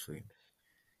your knees for him.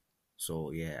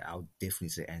 So yeah, I would definitely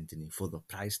say Anthony for the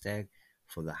price tag,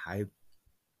 for the hype,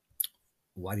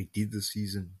 what he did this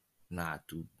season. Nah,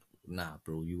 dude, nah,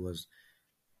 bro. He was.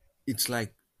 It's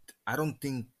like I don't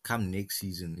think come next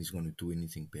season he's gonna do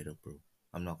anything better, bro.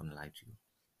 I'm not gonna lie to you.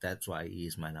 That's why he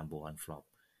is my number one flop.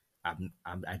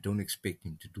 I don't expect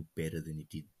him to do better than he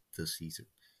did this season.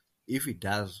 If he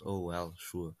does, oh well,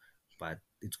 sure, but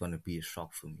it's gonna be a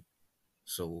shock for me.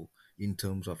 So in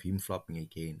terms of him flopping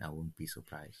again, I wouldn't be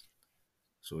surprised.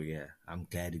 So yeah, I'm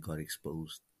glad he got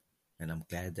exposed, and I'm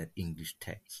glad that English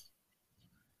text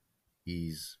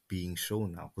is being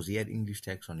shown now because he had English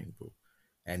text on him, bro.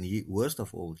 And he, worst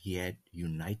of all, he had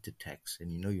United text,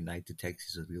 and you know United text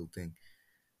is a real thing.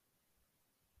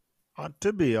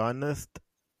 To be honest,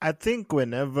 I think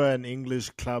whenever an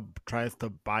English club tries to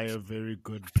buy a very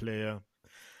good player,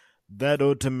 that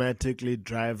automatically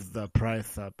drives the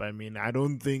price up. I mean, I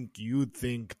don't think you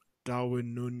think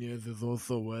Darwin Nunez is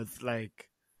also worth like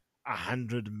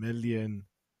 100 million.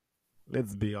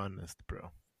 Let's be honest,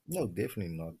 bro. No,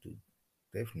 definitely not, dude.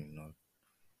 Definitely not.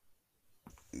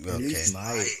 At Okay.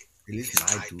 least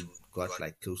my dude got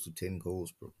like close to 10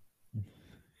 goals, bro.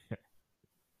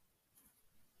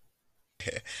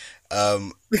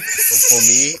 For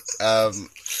me,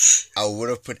 I would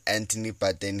have put Anthony,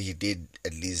 but then he did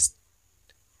at least.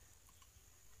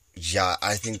 Yeah,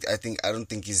 I don't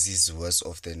think he's worse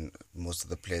off than most of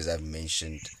the players I've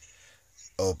mentioned.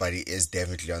 Oh, but he is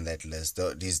definitely on that list.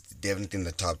 Though he's definitely in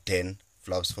the top 10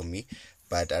 flops for me,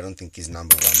 but I don't think he's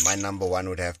number one. My number one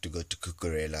would have to go to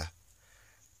Cucurella.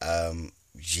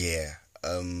 Yeah.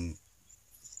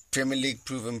 Premier League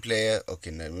proven player.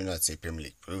 Okay, no, let me not say Premier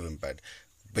League proven, but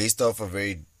based off a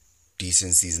very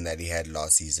decent season that he had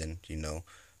last season,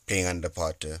 playing under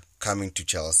Potter, coming to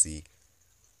Chelsea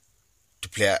to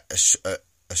play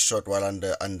a short while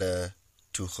under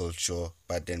Tuchel, sure,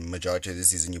 but then majority of the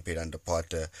season you played under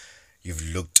Potter.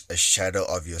 You've looked a shadow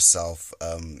of yourself.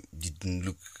 You didn't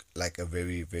look like a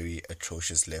very, very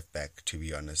atrocious left back, to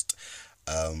be honest.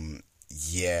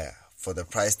 Yeah, for the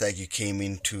price tag you came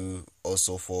into,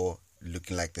 also for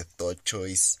looking like the third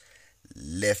choice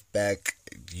left back,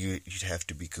 you'd have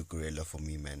to be Cucurella for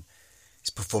me, man. His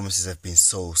performances have been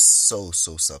so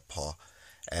subpar,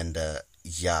 and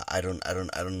yeah, I don't know.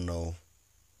 I don't know.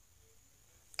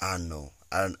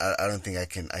 I don't think I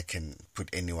can put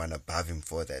anyone above him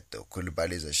for that though.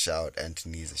 Koulibaly is a shout.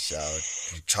 Anthony is a shout.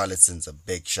 Charleston's a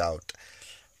big shout.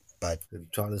 But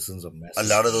Charleston's a a massive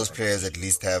lot of those shout. players at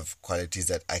least have qualities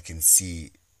that I can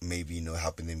see maybe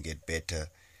helping them get better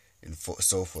and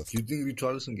so forth. Do you think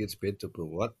Richarlison gets better, bro?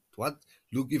 What?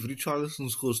 Look, if Richarlison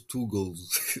scores 2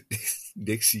 goals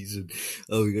next season,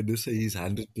 are we gonna say he's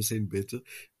 100% better?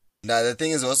 Now the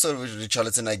thing is also with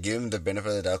Richarlison, I give him the benefit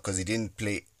of the doubt because he didn't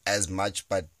play as much.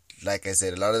 But like I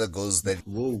said, a lot of the goals that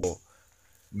Whoa,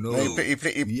 no,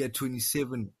 he had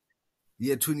 27. He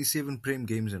had 27 Prem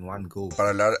games and 1 goal.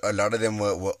 but a lot of them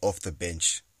were off the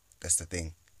bench. That's the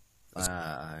thing.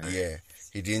 Yeah,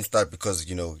 he didn't start because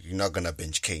you're not gonna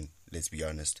bench Kane. Let's be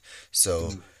honest.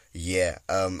 So yeah,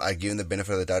 I give him the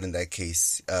benefit of the doubt in that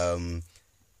case.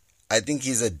 I think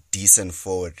he's a decent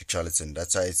forward, Richarlison.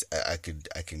 That's why I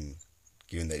can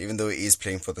give him that. Even though he is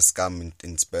playing for the scum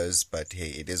in Spurs, but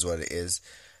hey, it is what it is.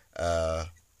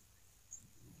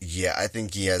 Yeah, I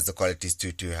think he has the qualities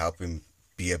to help him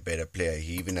be a better player.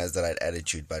 He even has the right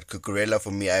attitude. But Cucurella,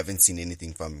 for me, I haven't seen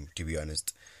anything from him, to be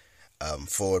honest.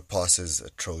 Forward passes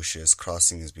atrocious.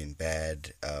 Crossing has been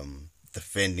bad.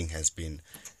 Defending has been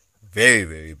very,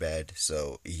 very bad.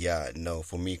 So yeah, no,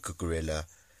 for me, Cucurella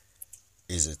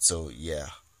Is it? So yeah,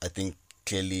 I think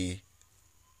clearly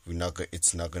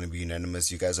it's not going to be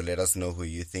unanimous. You guys will let us know who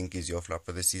you think is your flop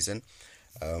of the season.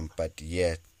 But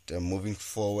yeah, moving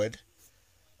forward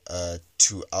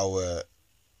to our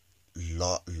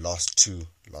last two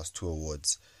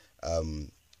awards.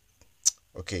 Um,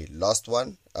 okay, last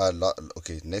one.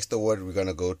 Okay, next award we're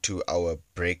gonna go to our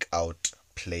breakout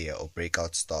player or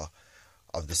breakout star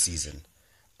of the season.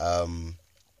 Um,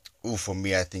 for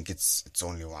me, I think it's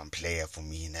only one player for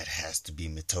me, and that has to be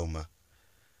Mitoma.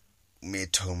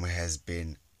 Mitoma has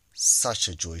been such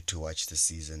a joy to watch this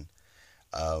season.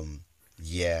 Um,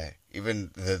 yeah,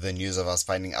 even the news of us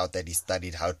finding out that he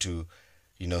studied how to,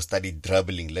 study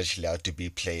dribbling literally how to be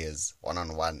players one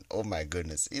on one. Oh my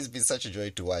goodness, he's been such a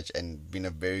joy to watch and been a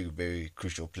very very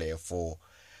crucial player for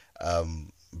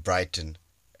Brighton.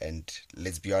 And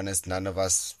let's be honest, none of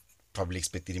us probably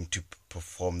expected him to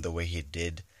perform the way he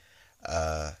did.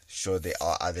 Sure, there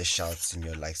are other shouts in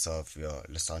your likes of your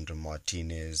Lissandro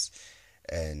Martinez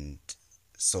and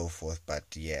so forth, but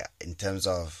yeah, in terms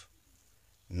of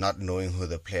not knowing who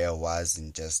the player was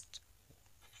and just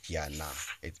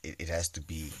it has to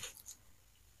be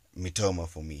Mitoma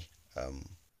for me.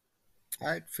 All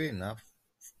right, fair enough.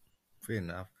 Fair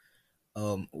enough.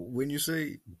 When you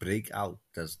say breakout,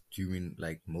 do you mean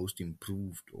like most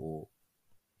improved, or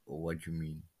what do you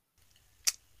mean?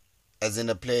 As in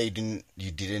a player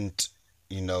you didn't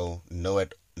know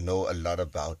a lot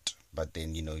about, but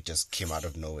then it just came out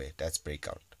of nowhere. That's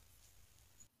breakout.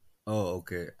 Oh,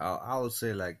 okay. I would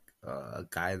say like a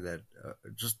guy that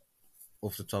just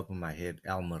off the top of my head,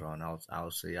 Almiron.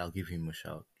 I'll say I'll give him a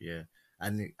shout. Yeah, I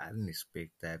didn't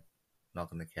expect that. Not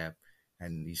gonna cap,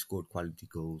 and he scored quality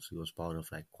goals. He was part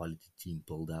of like quality team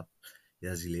build up. He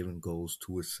has 11 goals,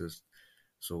 2 assists.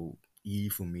 So he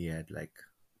for me had like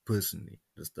personally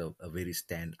just a very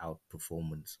standout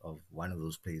performance of one of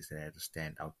those players that had a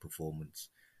standout performance,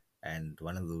 and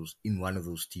one of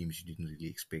those teams you didn't really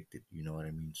expect it. You know what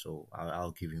I mean? So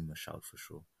I'll give him a shout for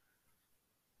sure.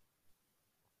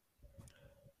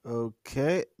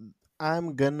 Okay,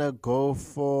 I'm gonna go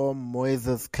for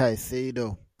Moises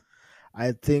Caicedo.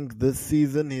 I think this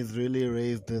season he's really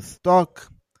raised his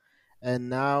stock, and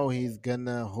now he's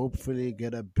gonna hopefully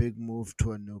get a big move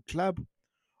to a new club.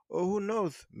 Or who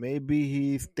knows, maybe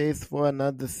he stays for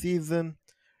another season,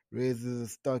 raises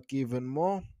his stock even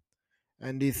more,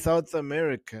 and he's South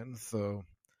American, so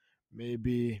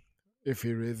maybe if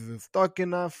he raises his stock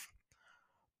enough,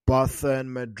 Barca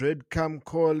and Madrid come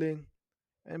calling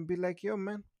and be like, yo,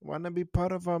 man, wanna be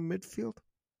part of our midfield?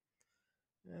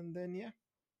 And then, yeah.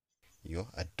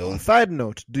 I Oh, don't. side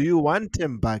note, do you want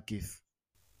him, Bakis?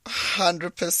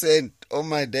 100%. Oh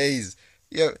my days.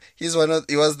 Yeah, he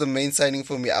was the main signing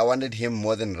for me. I wanted him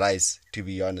more than Rice, to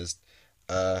be honest.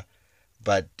 Uh,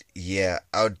 but yeah,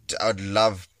 I would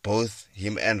love both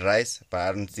him and Rice, but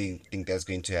I don't think that's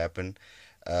going to happen.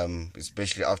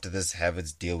 Especially after this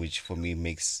Havertz deal, which for me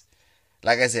makes,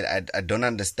 like I said, I don't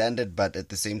understand it, but at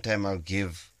the same time, I'll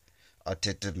give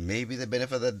Arteta maybe the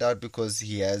benefit of the doubt because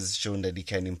he has shown that he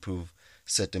can improve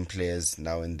certain players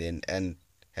now and then, and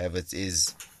Havertz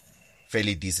is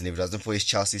fairly decent. If it wasn't for his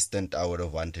Chelsea stint, I would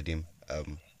have wanted him,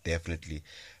 definitely.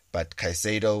 But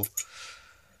Caicedo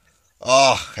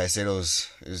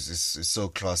is so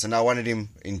close, and I wanted him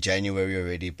in January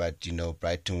already, but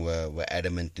Brighton were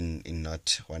adamant in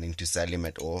not wanting to sell him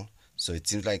at all. So it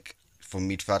seems like for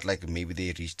me it felt like maybe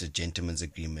they reached a gentleman's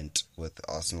agreement with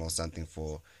Arsenal or something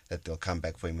for that they'll come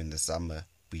back for him in the summer,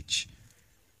 which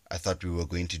I thought we were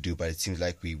going to do, but it seems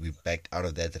like we backed out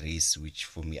of that race, which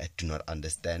for me I do not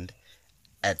understand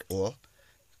at all,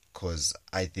 because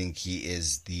I think he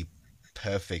is the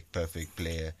perfect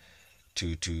player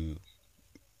to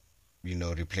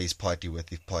replace Party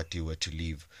with if Party were to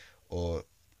leave, or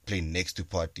play next to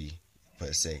Party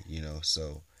per se.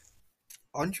 So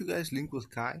Aren't you guys linked with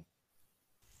Kai?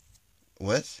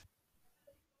 with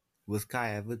With Kai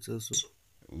Havertz also?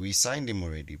 we signed him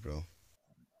already, bro.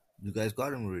 You guys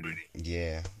got him already?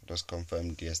 Yeah, it was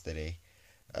confirmed yesterday.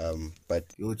 But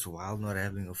Yo, it's wild not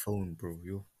having a phone, bro.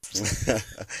 Yo.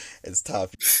 it's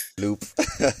tough. Loop.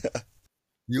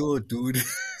 Yo, dude.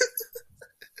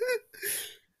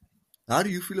 How do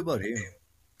you feel about him?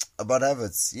 About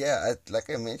Havertz, yeah, like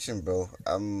I mentioned, bro.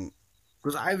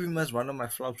 Because I have him as one of my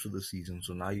flops of the season,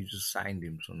 so now you just signed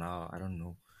him, so now I don't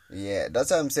know. Yeah,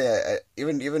 that's what I'm saying.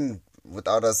 Even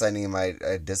without us signing him, I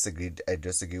disagreed. I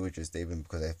disagree with your statement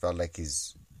because I felt like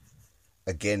he's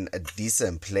again a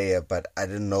decent player, but I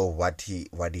don't know what he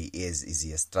is. Is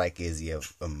he a striker? Is he a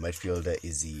midfielder?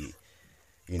 Is he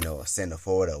a center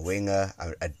forward, a winger?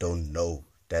 I don't know.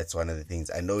 That's one of the things.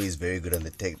 I know he's very good on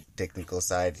the technical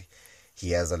side.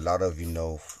 he has a lot of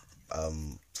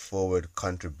forward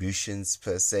contributions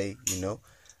per se.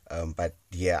 But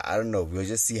yeah, I don't know. We'll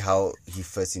just see how he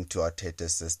fits into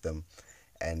Arteta's system,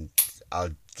 and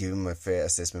I'll give him a fair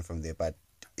assessment from there. But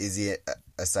is he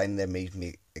a sign that makes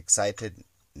me excited?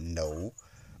 No.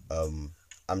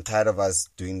 I'm tired of us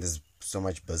doing this so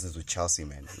much business with Chelsea,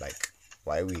 man. Like,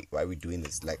 why are we doing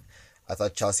this? Like, I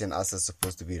thought Chelsea and us are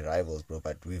supposed to be rivals, bro.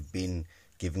 But we've been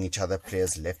giving each other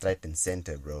players left, right, and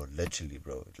center, bro. Literally,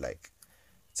 bro. Like,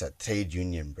 it's a trade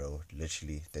union, bro.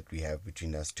 Literally, that we have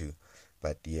between us two.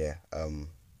 But yeah, to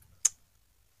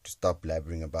stop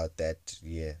blabbering about that.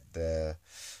 Yeah, the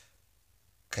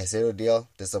Caicedo deal,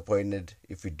 disappointed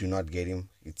if we do not get him.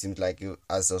 It seems like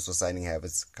us also signing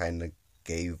habits kind of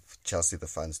gave Chelsea the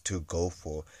funds to go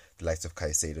for the likes of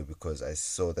Caicedo, because I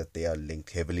saw that they are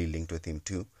heavily linked with him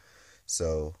too.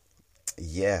 So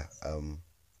yeah,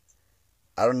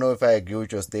 I don't know if I agree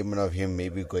with your statement of him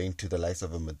maybe going to the likes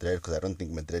of a Madrid, because I don't think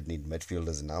Madrid need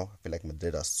midfielders now. I feel like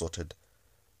Madrid are sorted.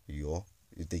 Yo,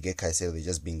 if they get Caicedo, they're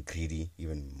just being greedy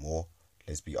even more.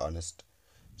 Let's be honest.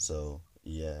 So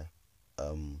yeah,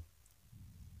 um,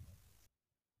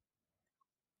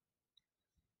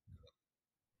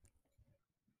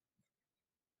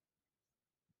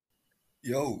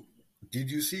 Yo,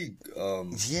 did you see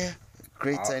yeah,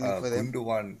 great signing for them.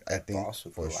 Gundogan I at think Barca,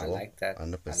 for bro? I sure, like that.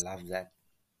 I 100%. love that.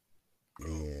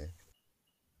 Yeah,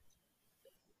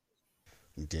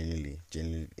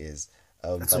 genuinely is.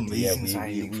 That's But yeah, amazing we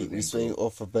signing we for we them, swaying bro.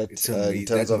 off a bit It's in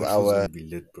amazing. That terms of midfield's our gonna be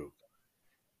lit, bro.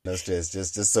 no stress,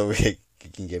 just so we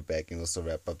can get back and also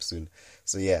wrap up soon.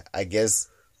 So yeah, I guess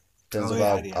in terms Oh of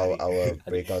yeah, our Adi, our, Adi. our Adi.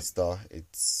 breakout star,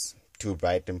 it's two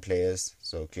Brighton players.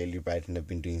 So clearly Brighton have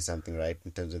been doing something right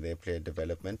in terms of their player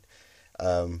development.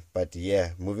 But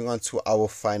yeah, moving on to our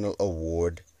final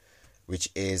award, which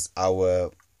is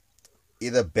our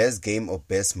either best game or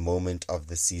best moment of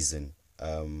the season.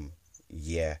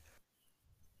 Yeah,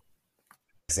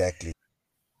 exactly.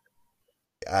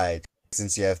 Alright,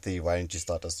 since you have three, why don't you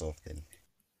start us off then?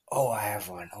 Oh, I have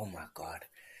one. Oh my god,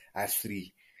 I have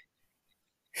three.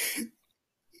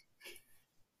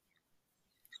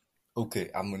 Okay,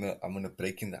 I'm gonna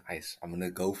break in the ice. I'm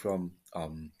gonna go from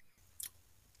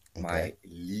Okay. my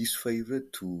least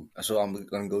favorite to, so I'm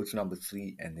gonna go to number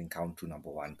three and then count to number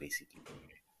one, basically.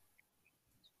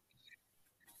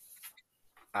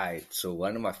 Alright, so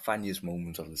one of my funniest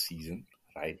moments of the season,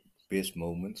 right? Best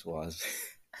moments was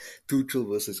Tuchel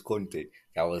versus Conte.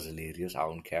 That was hilarious. I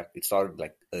don't care. It started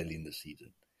like early in the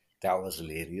season. That was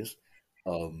hilarious.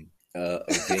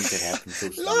 Event that happened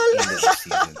close to the LOL. end of the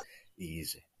season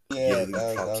is Yeah, Jurgen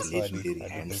that Klopp's was funny. legendary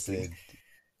hamstring. 100%.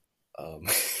 Um,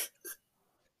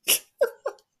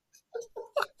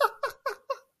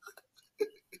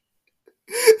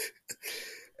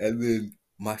 and then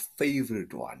my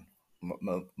favorite one,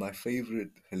 my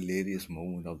favorite hilarious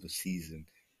moment of the season,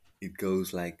 it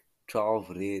goes like 12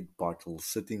 red bottles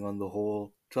sitting on the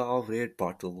hall, 12 red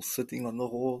bottles sitting on the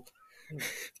hall.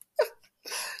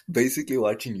 Basically,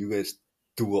 watching you guys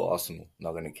do Arsenal,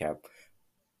 not gonna cap.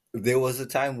 There was a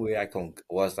time where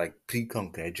was like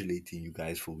pre-congratulating you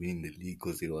guys for winning the league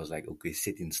because it was like, okay,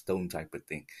 set in stone type of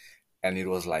thing. And it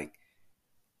was like,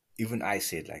 even I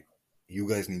said, like, you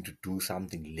guys need to do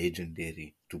something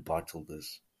legendary to bottle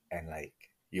this. And like,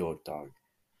 your dog,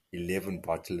 11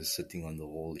 bottles sitting on the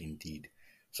wall indeed.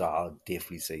 So I'll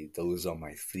definitely say those are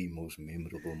my three most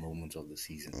memorable moments of the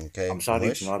season. Okay, I'm sorry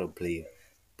it's Mush. not a player,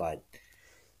 but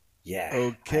yeah,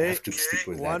 I Okay, have to stick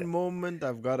with one that. moment,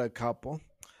 I've got a couple.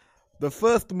 The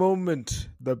first moment,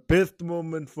 the best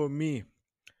moment for me,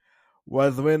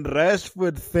 was when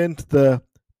Rashford sent the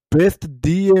best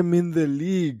DM in the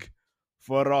league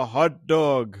for a hot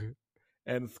dog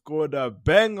and scored a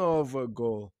banger of a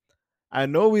goal. I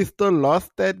know we still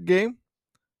lost that game,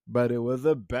 but it was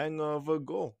a banger of a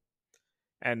goal.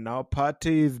 And now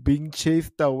Partey is being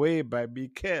chased away by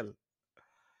Mikel.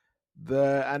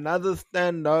 The another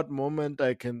standout moment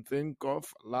I can think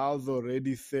of, Laos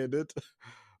already said it,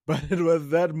 but it was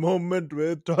that moment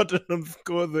where Tottenham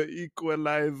scored the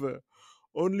equalizer,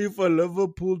 only for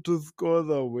Liverpool to score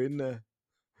the winner.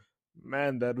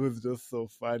 Man, that was just so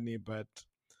funny, but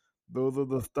those are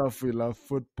the stuff we love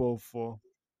football for.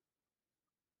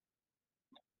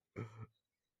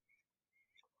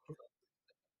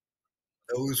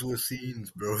 Those were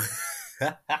scenes, bro.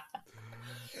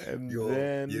 And Yo,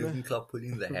 Jurgen then Klopp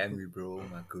putting the hammy, bro. Oh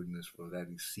my goodness, bro. That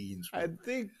is scenes, I bro.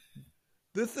 think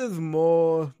this is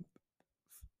more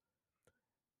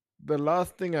the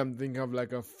last thing I'm thinking of,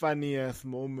 like a funny ass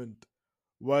moment,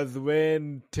 was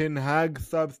when Ten Hag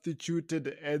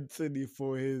substituted Anthony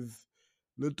for his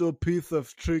little piece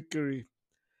of trickery.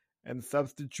 and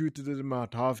substituted him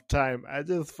at halftime. I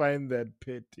just find that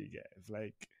petty, guys.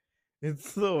 Like,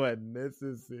 it's so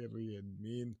unnecessary and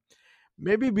mean.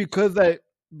 Maybe because I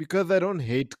don't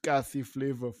hate gassy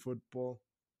flavor football,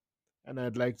 and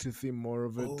I'd like to see more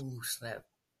of it. Oh snap!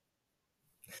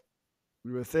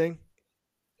 You were saying?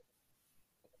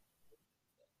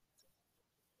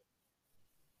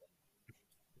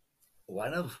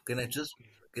 One of can I just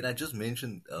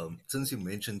mention since you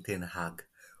mentioned Ten Hag,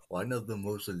 one of the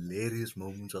most hilarious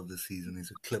moments of the season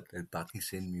is a clip that Bucky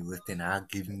sent me with Ten Hag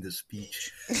giving the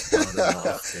speech on the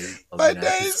last day of My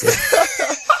United's days.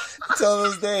 game.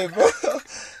 Thomas Day, bro.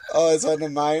 Oh, it's one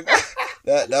of mine.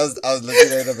 That was I was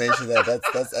looking at to mention that.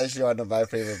 That's actually one of my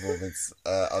favorite moments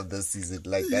of this season.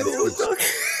 Like that Yo, speech. dog.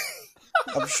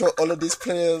 I'm sure all of these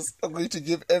players are going to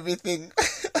give everything.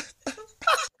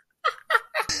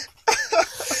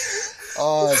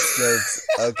 Oh, it's jokes.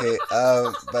 Okay.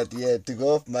 But yeah, to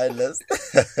go off my list.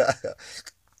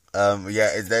 Yeah,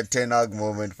 it's that Ten Hag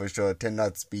moment for sure. Ten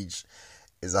Hag speech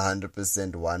is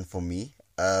 100% one for me.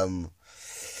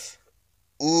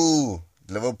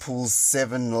 Liverpool's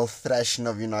 7-0 thrashing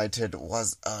of United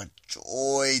was a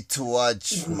joy to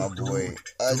watch, my boy.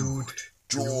 A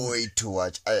joy to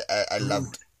watch. I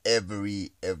loved every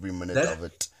minute of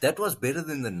it. That was better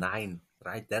than the 9,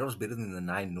 right? That was better than the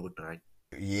 9 note, right?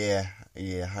 Yeah,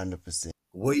 100%.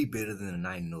 Way better than the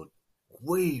 9 note.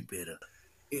 Way better.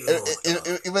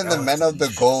 Even the man of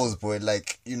the goals, boy.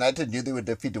 Like United knew they were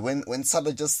defeated when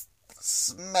Salah just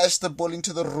smashed the ball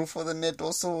into the roof of the net.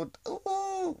 Also,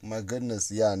 oh my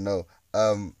goodness, yeah, no.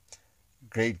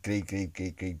 Great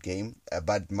game.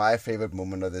 But my favorite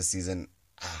moment of the season,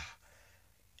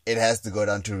 it has to go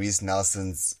down to Reece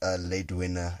Nelson's late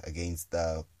winner against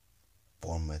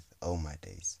Bournemouth. Oh my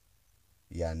days.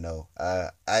 Yeah, no.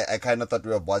 I kind of thought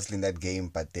we were bottling that game,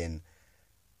 but then.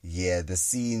 Yeah, the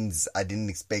scenes I didn't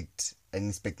expect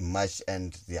much,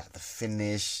 and yeah, the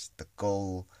finish, the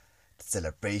goal, the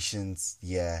celebrations,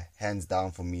 yeah, hands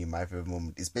down for me, my favorite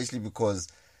moment. Especially because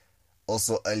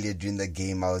also earlier during the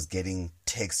game I was getting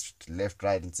texts left,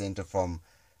 right, and center from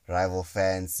rival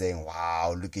fans saying,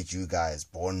 "Wow, look at you guys,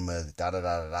 Bournemouth, da da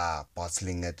da da da,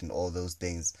 bottling it and all those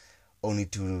things," only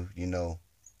to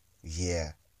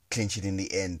yeah, clinch it in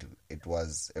the end. It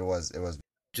was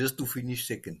Just to finish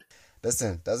second.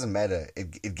 Listen, doesn't matter.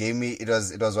 It gave me it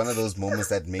was one of those moments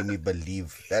that made me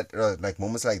believe that like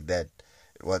moments like that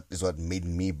what made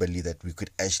me believe that we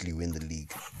could actually win the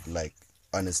league. Like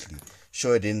honestly,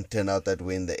 sure it didn't turn out that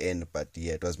way in the end, but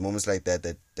yeah, it was moments like that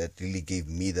really gave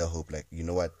me the hope. Like you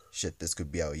know what, shit, this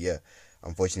could be our year.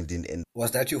 Unfortunately, it didn't end. Was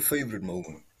that your favorite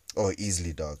moment? Oh,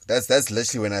 easily, dog. That's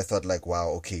literally when I thought like, wow,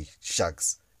 okay,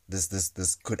 shucks,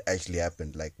 this could actually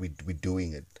happen. Like we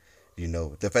doing it.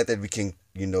 The fact that we can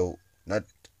not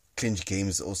clinch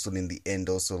games also in the end,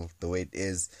 also the way it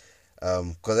is,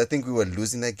 because I think we were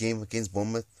losing that game against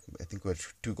Bournemouth. I think we were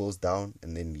 2 goals down,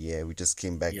 and then yeah, we just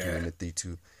came back to win it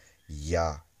 3-2.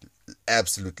 Yeah,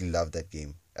 absolutely loved that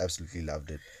game. Absolutely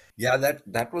loved it. Yeah,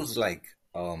 that was like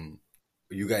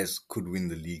you guys could win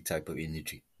the league type of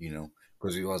energy,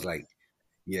 because it was like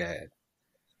yeah,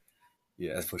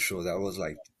 yeah, for sure. That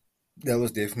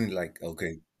was definitely like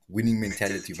okay, winning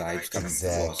mentality vibes coming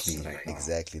across, Exactly, right?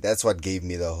 exactly. That's what gave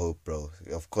me the hope, bro.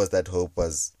 Of course, that hope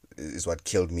is what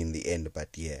killed me in the end. But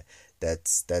yeah,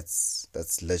 that's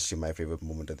literally my favorite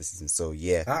moment of the season. So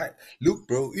yeah, Look,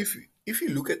 bro, if you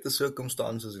look at the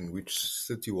circumstances in which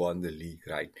City won the league,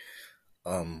 right?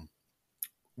 Um,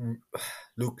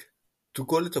 Look, to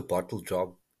call it a bottle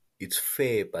job, it's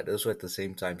fair, but also at the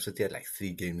same time, City had like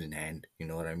 3 games in hand. You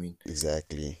know what I mean?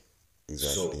 exactly,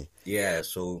 So exactly. yeah,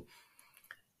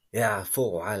 for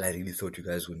a while I really thought you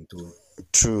guys wouldn't do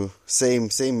True. Same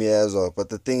here as well. But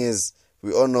the thing is,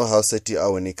 we all know how City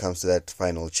are when it comes to that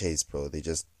final chase, bro. They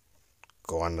just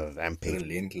go on a rampage.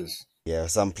 relentless. Yeah,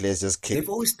 some players just kick. They've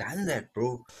always done that,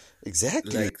 bro.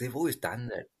 Exactly. Like they've always done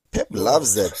that. Pep Yo,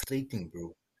 loves it's that. frustrating,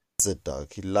 bro. It,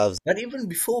 dog. He loves. But even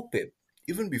before Pep.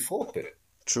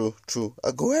 True.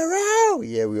 Aguero.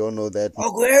 Yeah, we all know that.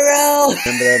 Aguero!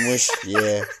 Remember that mush?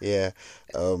 Yeah.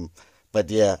 But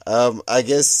yeah, I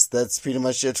guess that's pretty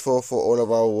much it for all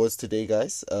of our awards today,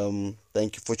 guys.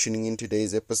 Thank you for tuning in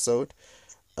today's episode.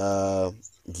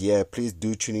 Yeah, please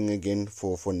do tune in again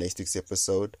for next week's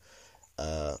episode.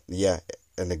 Yeah,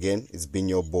 and again, it's been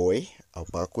your boy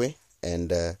Albakwe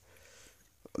and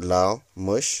Lau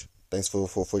Mush. Thanks for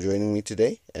joining me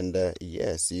today, and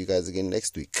yeah, see you guys again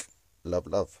next week.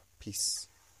 Love, peace.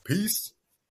 Peace.